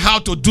 Learn how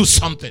to do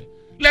something.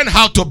 Learn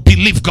how to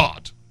believe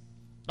God.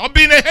 Don't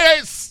be in a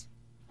haste.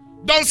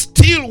 Don't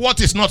steal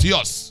what is not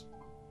yours.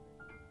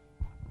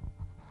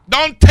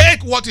 Don't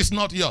take what is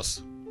not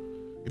yours.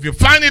 If you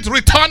find it,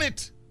 return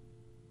it.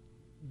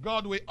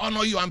 God will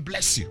honor you and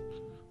bless you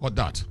for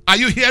that. Are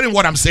you hearing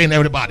what I'm saying,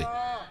 everybody?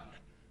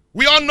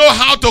 We all know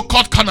how to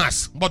cut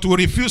corners, but we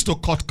refuse to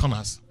cut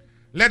corners.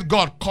 Let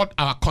God cut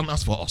our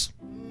corners for us.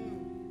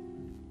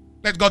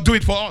 Let God do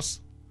it for us.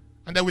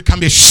 And then we can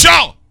be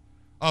sure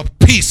of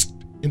peace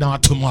in our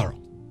tomorrow.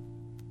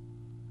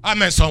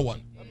 Amen,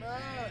 someone.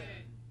 Amen.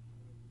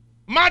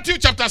 Matthew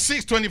chapter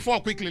 6,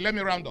 24, quickly. Let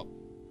me round up.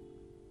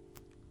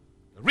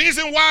 The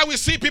reason why we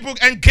see people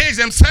engage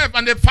themselves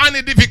and they find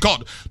it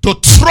difficult to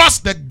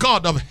trust the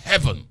God of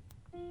heaven.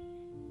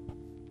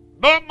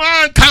 No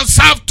man can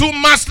serve two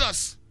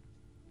masters.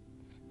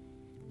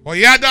 For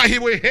either he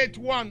will hate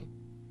one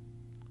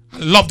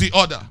and love the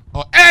other,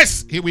 or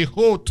else he will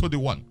hold to the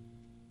one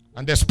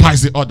and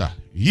despise the other.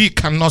 Ye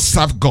cannot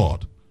serve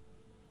God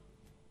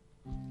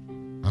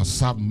and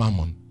serve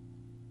mammon.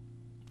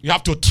 You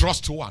have to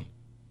trust one.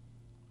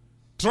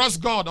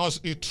 Trust God or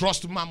you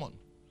trust mammon.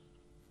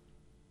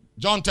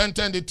 John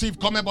 10:10, the thief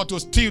cometh but to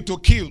steal, to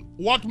kill.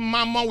 What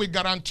mammon will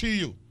guarantee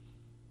you?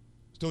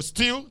 To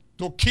steal,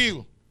 to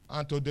kill,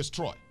 and to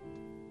destroy.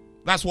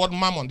 That's what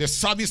mammon, the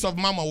service of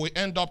mammon will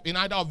end up in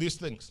either of these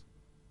things.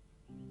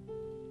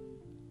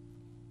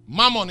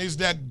 Mammon is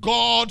the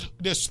God,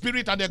 the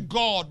spirit and the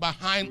God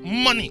behind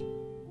money,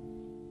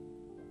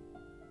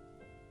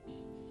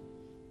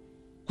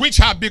 which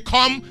have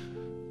become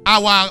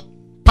our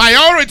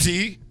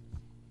priority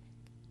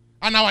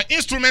and our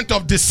instrument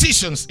of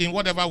decisions in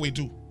whatever we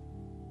do.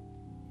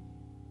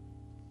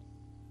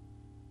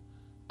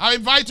 I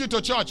invite you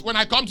to church. When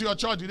I come to your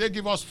church, do they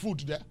give us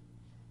food there?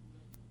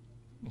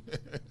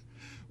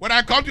 When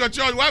I come to your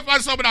church, why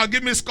find somebody that will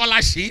give me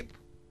scholarship?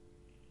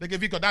 They give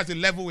because that's the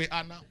level we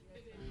are now.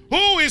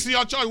 Who is in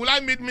your church? Will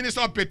I meet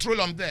Minister of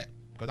Petroleum there?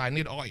 Because I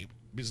need oil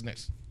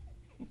business.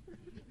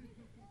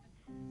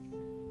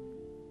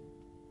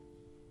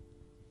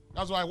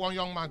 That's why one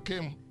young man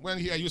came when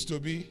here used to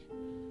be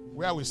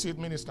where we sit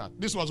minister.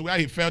 This was where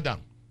he fell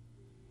down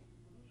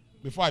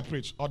before I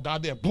preached. Or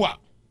that there, boah.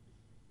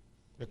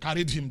 They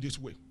carried him this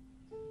way.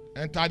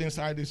 Entered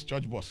inside this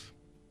church bus.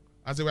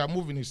 As they were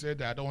moving, he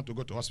said, I don't want to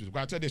go to hospital.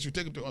 But I said they should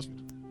take him to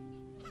hospital.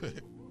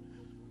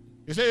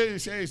 He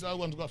said he's not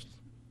going to go to hospital.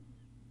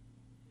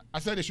 I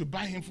said they should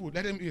buy him food.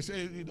 Let him. He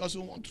said he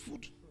doesn't want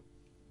food.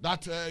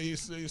 That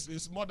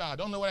his mother, I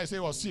don't know what I say,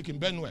 was sick in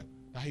Benue.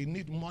 That he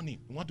need money.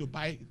 He want to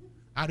buy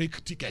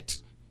Arik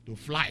ticket to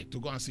fly to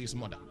go and see his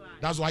mother.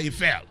 That's why he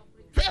fell.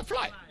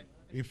 Fly.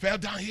 He fell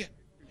down here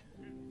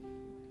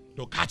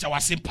to catch our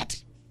sympathy.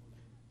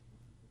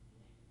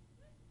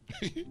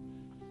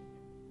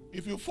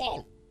 If you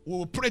fall, we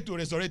will pray to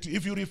resurrect you.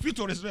 If you refuse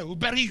to resurrect, we'll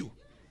bury you.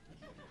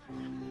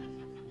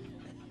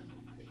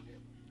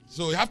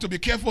 So you have to be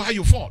careful how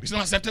you fall. It's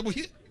not acceptable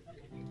here.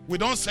 We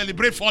don't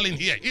celebrate falling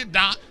here.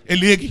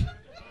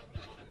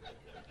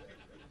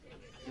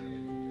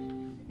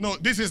 No,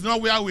 this is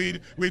not where we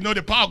know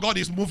the power of God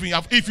is moving.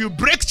 If you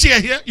break chair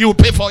here, you will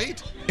pay for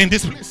it in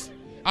this place.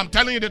 I'm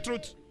telling you the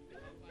truth.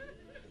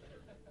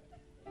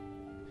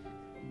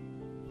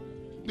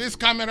 These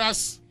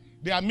cameras,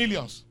 they are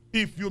millions.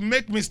 If you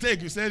make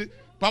mistake, you say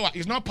power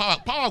is not power.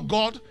 Power of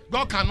God,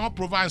 God cannot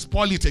provide and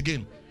spoil it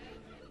again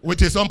with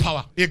his own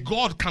power. A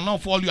God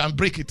cannot fall you and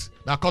break it.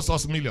 That costs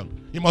us millions.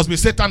 It must be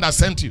Satan that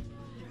sent you.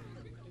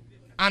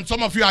 And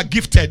some of you are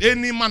gifted.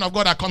 Any man of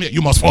God that come here,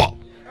 you must fall.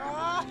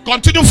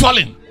 Continue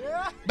falling.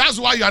 That's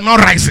why you are not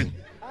rising.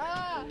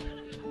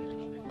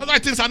 That's why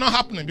things are not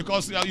happening,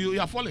 because you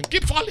are falling.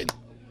 Keep falling.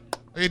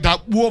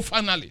 That will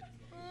finally.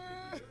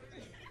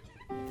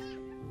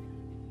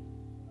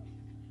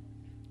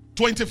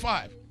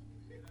 25.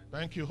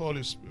 Thank you,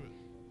 Holy Spirit.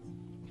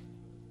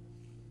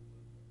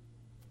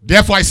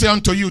 Therefore I say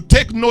unto you,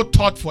 take no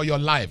thought for your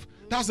life.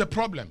 That's the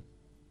problem.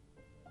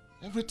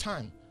 Every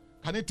time,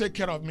 can he take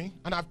care of me?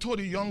 And I've told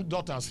you, young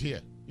daughters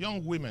here,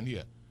 young women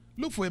here,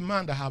 look for a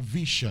man that have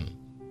vision,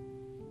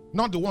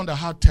 not the one that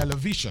had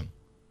television.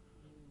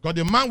 Because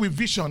the man with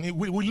vision, he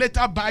will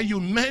later buy you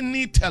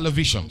many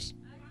televisions.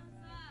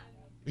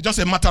 It's just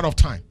a matter of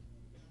time.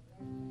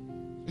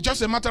 It's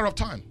just a matter of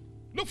time.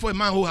 Look for a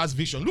man who has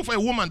vision. Look for a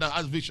woman that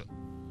has vision.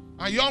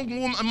 A young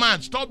woman,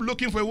 man, stop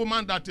looking for a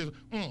woman that is,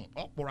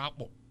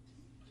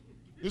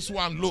 this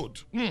one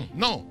load.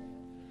 No.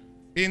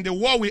 In the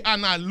world we are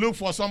now, look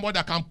for somebody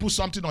that can put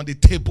something on the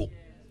table.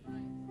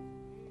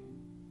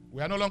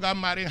 We are no longer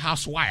marrying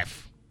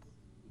housewife.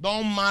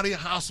 Don't marry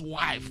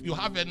housewife. You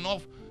have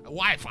enough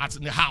wife at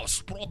in the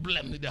house,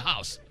 problem in the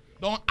house.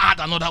 Don't add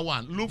another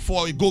one. Look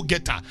for a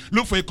go-getter.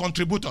 Look for a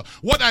contributor.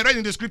 What I read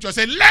in the scripture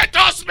said, let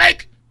us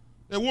make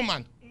a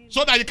woman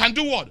so that you can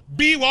do what?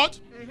 Be what?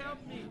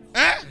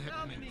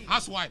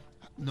 Housewife.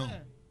 No.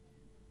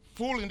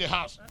 Fool in the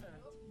house.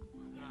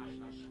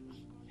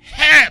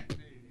 Help.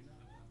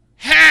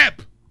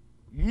 Help.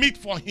 Meet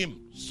for him.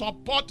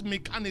 Support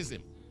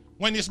mechanism.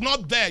 When it's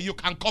not there, you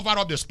can cover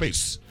up the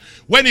space.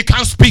 When he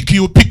can't speak,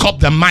 you pick up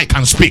the mic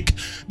and speak.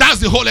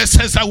 That's the whole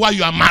essence of why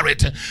you are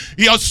married.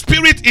 His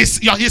spirit is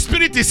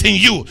in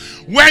you.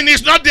 When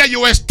it's not there,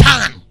 you will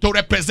stand to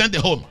represent the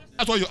home.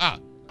 That's what you are.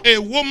 A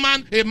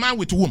woman, a man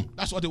with womb.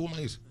 That's what a woman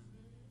is.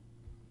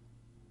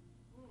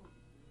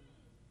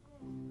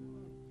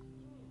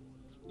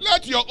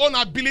 Let your own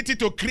ability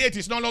to create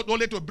is not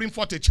only to bring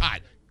forth a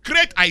child.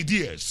 Create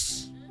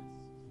ideas.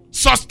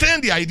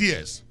 Sustain the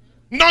ideas.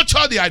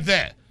 Nurture the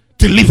idea.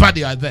 Deliver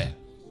the idea.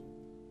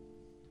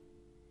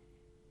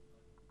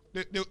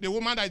 The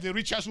woman that is the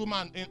richest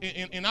woman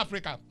in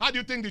Africa. How do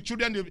you think the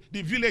children,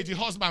 the village, the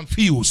husband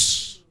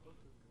feels?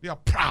 They are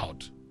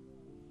proud.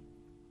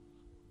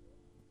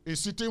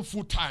 He's sitting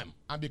full time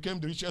and became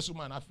the richest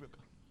woman in Africa.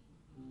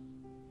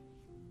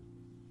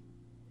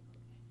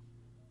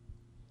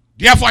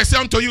 Therefore I say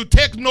unto you,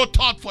 take no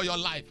thought for your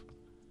life.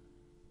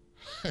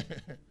 I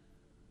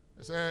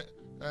say,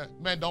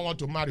 men don't want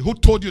to marry. Who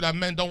told you that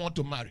men don't want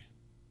to marry?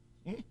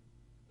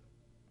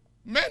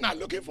 Men are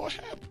looking for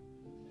help.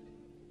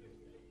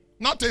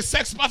 Not a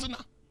sex partner.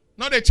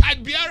 Not a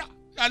child bearer.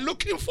 They are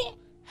looking for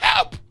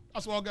help.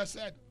 That's what God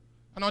said.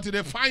 And until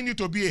they find you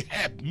to be a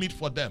help meet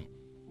for them,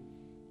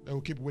 they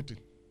will keep waiting.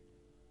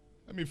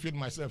 Let me feed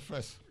myself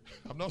first.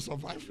 I'm not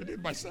survived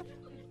feeding myself.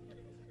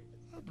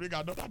 I'll bring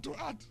another to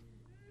add.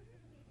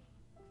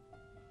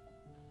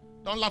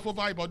 Don't laugh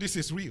over it, but this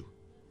is real.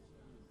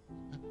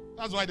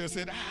 That's why they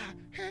said,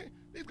 hey,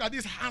 look at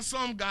this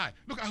handsome guy.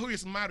 Look at who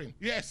he's marrying.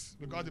 Yes,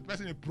 because the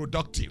person is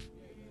productive.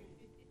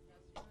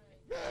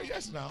 Yeah,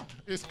 yes, now.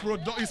 It's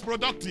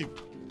productive.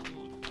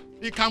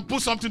 He can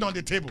put something on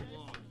the table.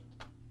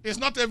 It's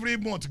not every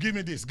month, give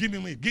me this, give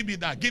me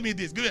that, give me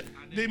this.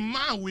 The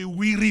man will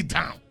weary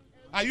down.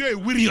 Are you a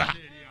wearier?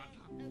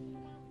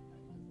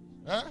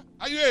 Huh?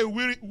 Are you a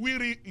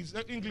weary is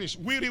English?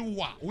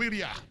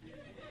 Wearier.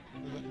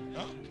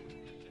 Huh?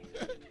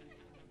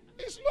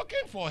 He's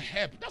looking for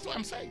help. That's what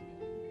I'm saying.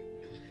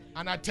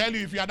 And I tell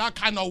you, if you are that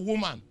kind of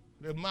woman,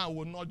 the man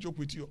will not joke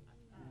with you.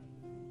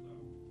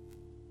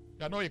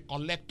 You are not a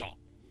collector.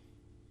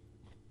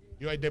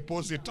 You are a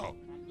depositor.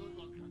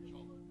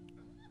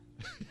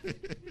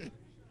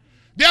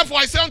 Therefore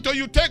I say unto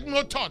you, take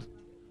no thought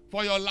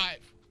for your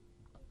life.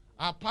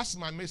 I'll pass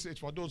my message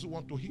for those who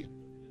want to hear.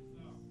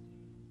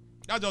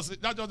 That's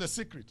just the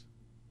secret.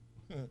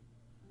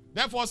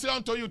 Therefore I say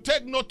unto you,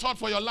 take no thought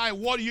for your life,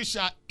 what you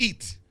shall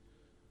eat.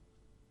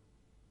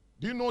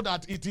 Do you know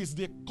that it is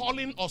the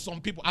calling of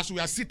some people? As we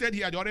are seated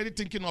here, they're already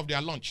thinking of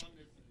their lunch.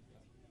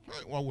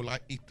 What will I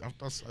eat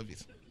after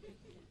service?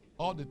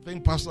 All the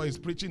thing pastor is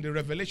preaching, the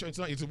revelation,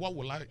 it's what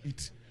will I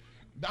eat?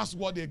 That's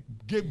what they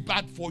gave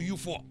back for you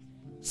for.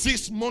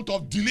 6 months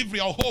of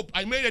delivery of hope.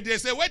 I made it. They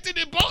say, wait till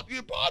the boat.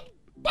 You bought.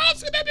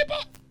 Bounce the baby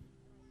boat.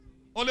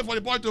 Only for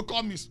the boy to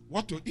come is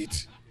what to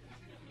eat.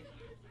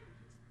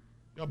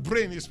 Your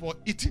brain is for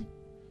eating.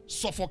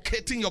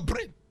 Suffocating your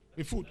brain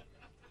with food.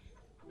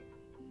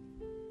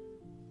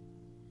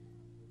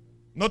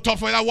 Not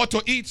for that what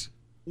to eat.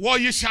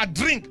 What you shall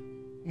drink.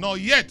 Nor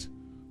yet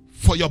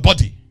for your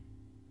body.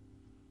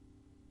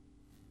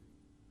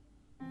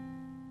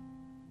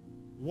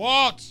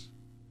 What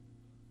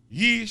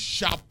ye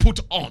shall put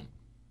on.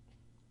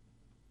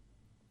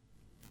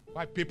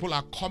 Why people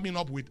are coming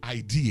up with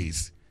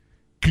ideas,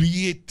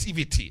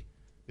 creativity.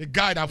 The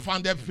guy that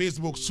founded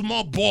Facebook,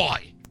 small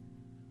boy.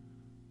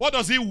 What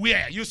does he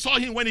wear? You saw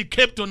him when he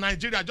came to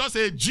Nigeria, just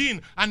a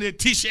jean and a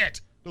t-shirt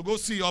to go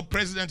see your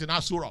president in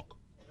Aso Rock.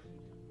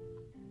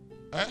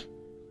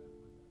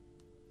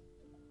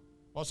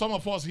 For some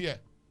of us here,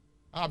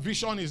 our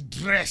vision is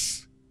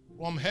dress.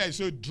 From here,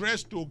 so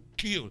dress to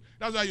kill.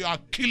 That's why you are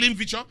killing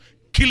vision,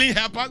 killing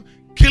helpers,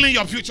 killing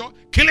your future,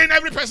 killing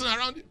every person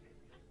around you.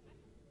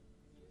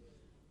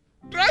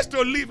 Dress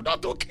to live,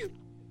 not to kill.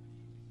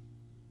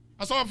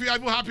 And some of you are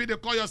even happy they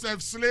call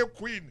yourself slave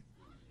queen.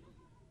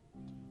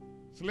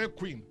 Slave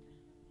queen.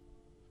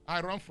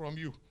 I run from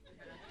you.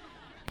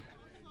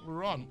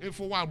 Run. If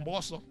one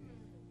boss,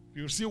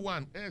 you see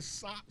one.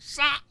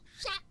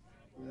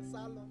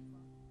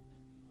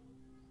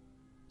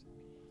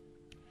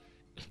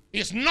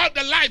 It's not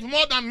the life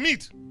more than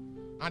meat.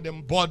 And the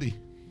body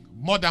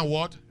more than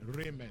what?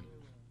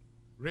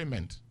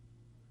 Raiment.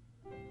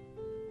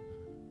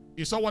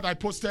 You saw what I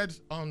posted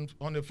on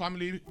the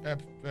family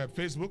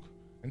Facebook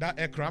in that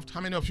aircraft.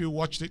 How many of you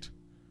watched it?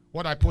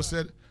 What I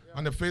posted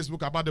on the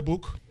Facebook about the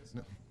book?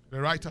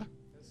 The writer?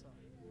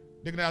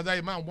 Dickness,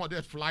 that man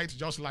wanted flight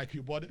just like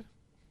you bought it.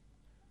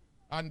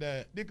 And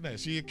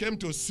Dickness, he came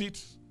to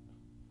sit,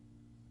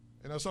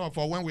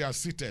 for when we are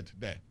seated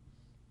there.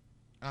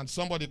 And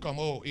somebody come,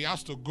 he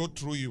has to go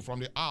through you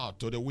from the aisle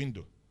to the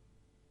window.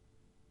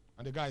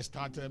 And the guy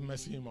started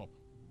messing him up.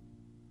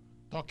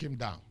 Talk him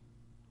down.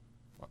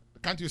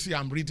 Can't you see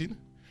I'm reading?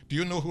 Do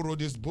you know who wrote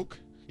this book?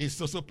 He's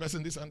so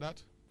person, this and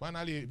that.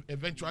 Finally,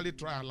 eventually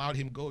allowed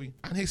him going.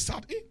 And he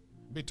sat in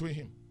between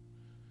him.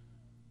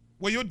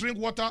 Will you drink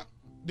water?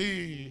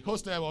 The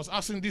host was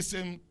asking this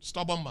same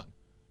stubborn man.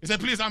 He said,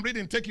 please, I'm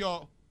reading. Take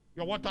your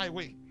water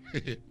away.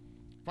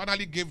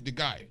 Finally gave the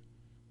guy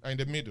in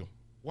the middle.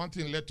 One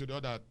thing led to the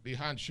other. The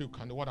hand shook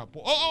and the water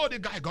poured. Oh, the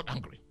guy got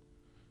angry.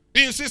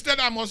 He insisted,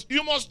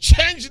 you must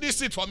change this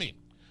seat for me.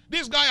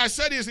 This guy, I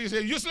said, he's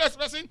a useless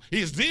person.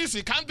 He's this,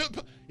 he can't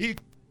do.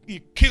 He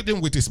killed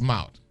him with his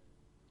mouth.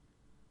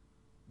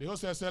 The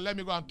host said, let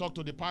me go and talk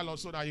to the pilot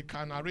so that he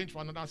can arrange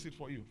for another seat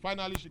for you.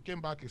 Finally, she came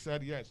back. He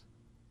said, yes.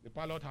 The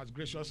pilot has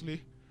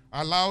graciously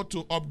allowed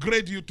to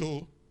upgrade you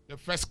to the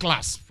first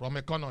class from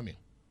economy.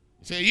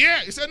 He said, yeah.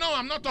 He said, no,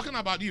 I'm not talking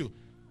about you.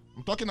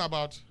 I'm talking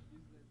about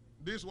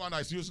this one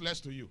that is useless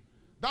to you.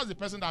 That's the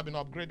person that has been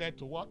upgraded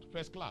to what?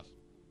 First class.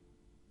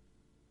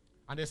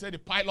 And they said the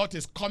pilot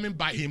is coming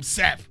by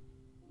himself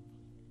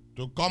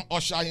to come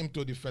usher him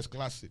to the first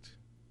class seat.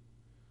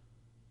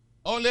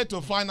 Only to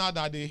find out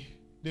that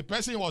the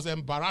person was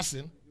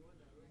embarrassing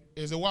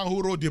is the one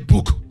who wrote the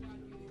book.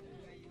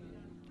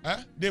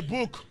 The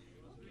book.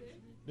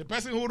 The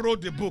person who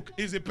wrote the book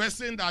is the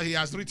person that he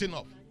has written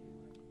of.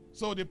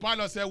 So the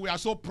pilot said, we are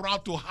so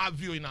proud to have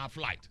you in our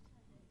flight.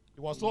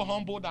 He was so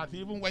humble that he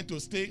even went to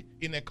stay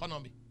in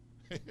economy.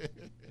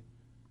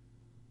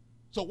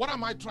 So what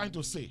am I trying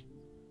to say?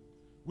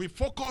 We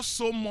focus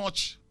so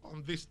much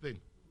on this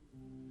thing.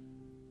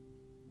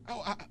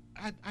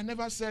 I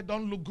never said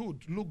don't look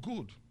good. Look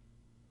good.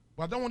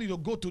 But I don't want you to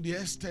go to the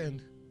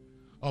extent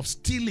of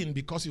stealing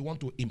because you want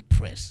to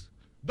impress.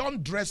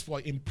 Don't dress for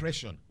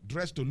impression.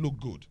 Dress to look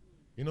good.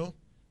 You know?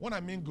 What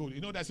I mean good,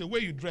 you know, there's a way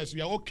you dress.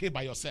 You are okay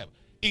by yourself.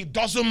 It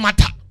doesn't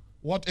matter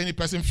what any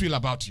person feel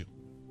about you.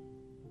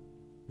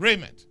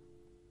 Raiment.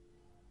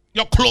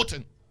 Your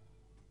clothing.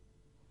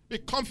 Be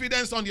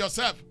confident on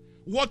yourself.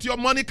 What your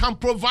money can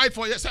provide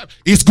for yourself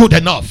is good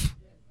enough.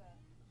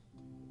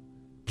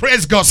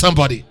 Praise God,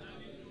 somebody.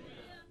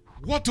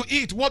 What to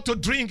eat, what to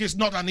drink is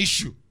not an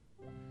issue.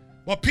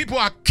 But people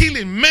are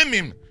killing,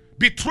 maiming,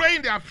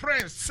 betraying their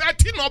friends,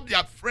 setting up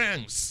their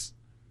friends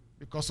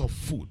because of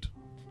food.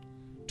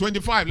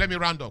 25, let me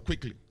round up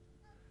quickly.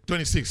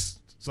 26,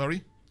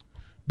 sorry.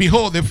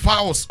 Behold the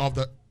fowls of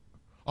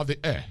the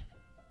air.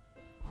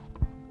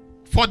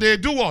 For they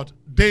do what?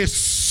 They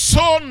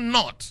sow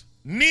not,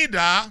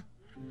 neither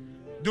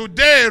do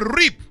they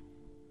reap,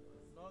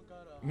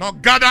 nor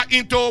gather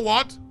into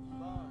what?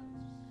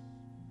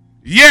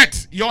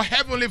 Yet your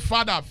heavenly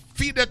Father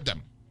feedeth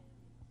them.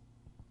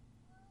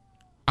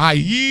 Are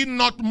ye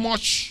not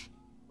much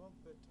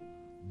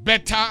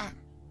better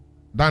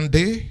than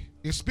they?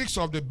 It speaks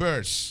of the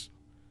birds.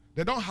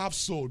 They don't have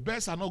soul.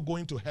 Birds are not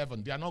going to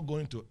heaven. They are not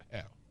going to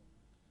hell.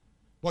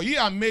 But ye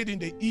are made in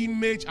the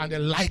image and the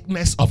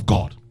likeness of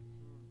God.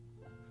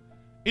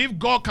 If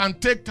God can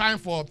take time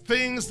for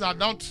things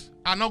that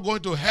are not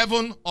going to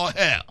heaven or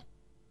hell,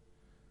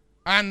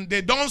 and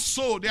they don't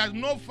sow, there's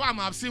no farm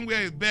I've seen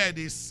where a bird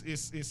is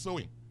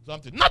sowing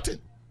something. Nothing.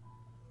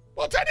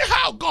 But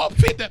anyhow, God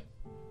feed them.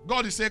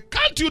 God is saying,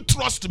 can't you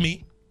trust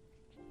me?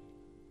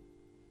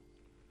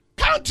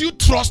 Can't you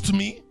trust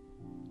me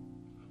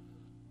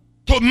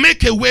to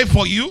make a way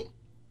for you?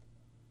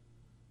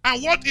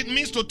 And what it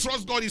means to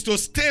trust God is to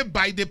stay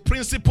by the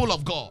principle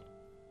of God.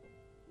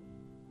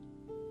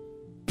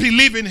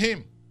 Believe in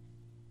Him.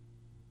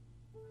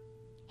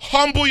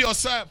 Humble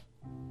yourself.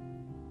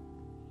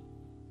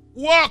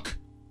 Walk.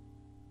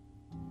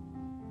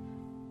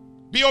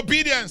 Be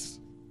obedient.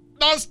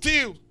 Don't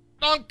steal.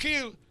 Don't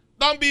kill.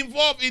 Don't be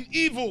involved in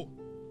evil.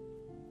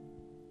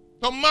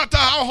 No matter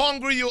how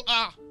hungry you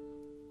are,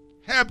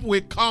 help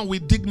will come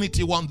with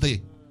dignity one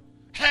day.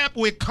 Help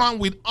will come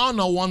with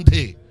honor one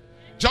day.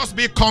 Just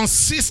be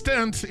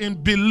consistent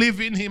in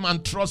believing Him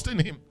and trusting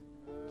Him.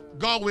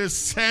 God will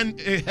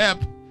send a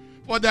help.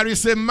 For there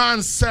is a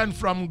man sent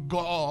from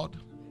God.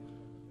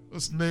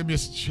 His name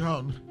is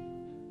John.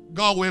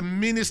 God will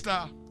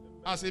minister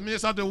as He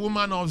ministered to the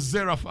woman of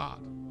Zarephath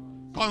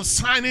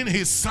concerning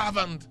His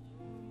servant.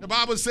 The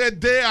Bible said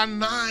day and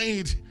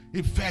night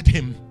He fed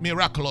him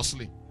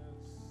miraculously.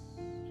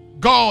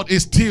 God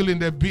is still in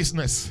the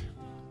business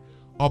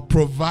of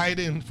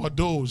providing for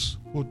those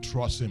who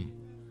trust Him.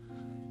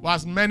 For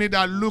as many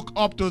that look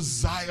up to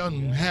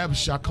Zion, help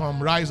shall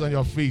come. Rise on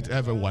your feet,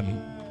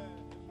 everyone.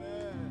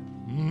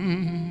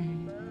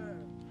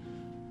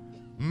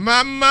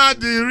 Mama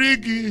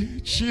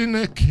dirigi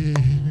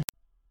Chineke.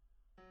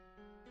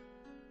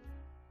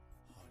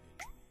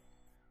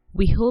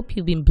 We hope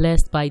you've been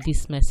blessed by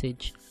this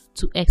message.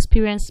 To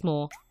experience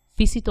more,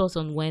 visit us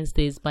on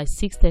Wednesdays by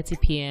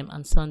 6:30 p.m.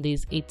 and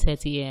Sundays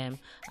 8:30 a.m.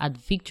 at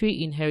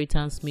Victory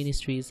Inheritance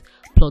Ministries,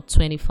 Plot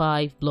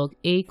 25, Block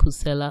A,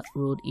 Kusela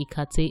Road,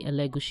 Ikate,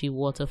 Elegushi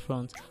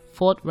Waterfront,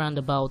 4th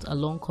Roundabout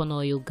along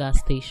Konoyo Gas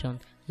Station,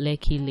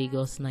 Lekki,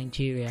 Lagos,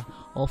 Nigeria,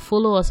 or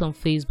follow us on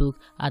Facebook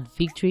at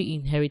Victory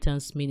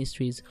Inheritance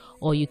Ministries,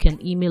 or you can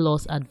email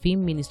us at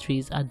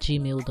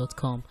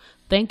vimministries@gmail.com.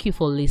 Thank you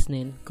for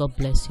listening. God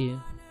bless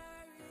you.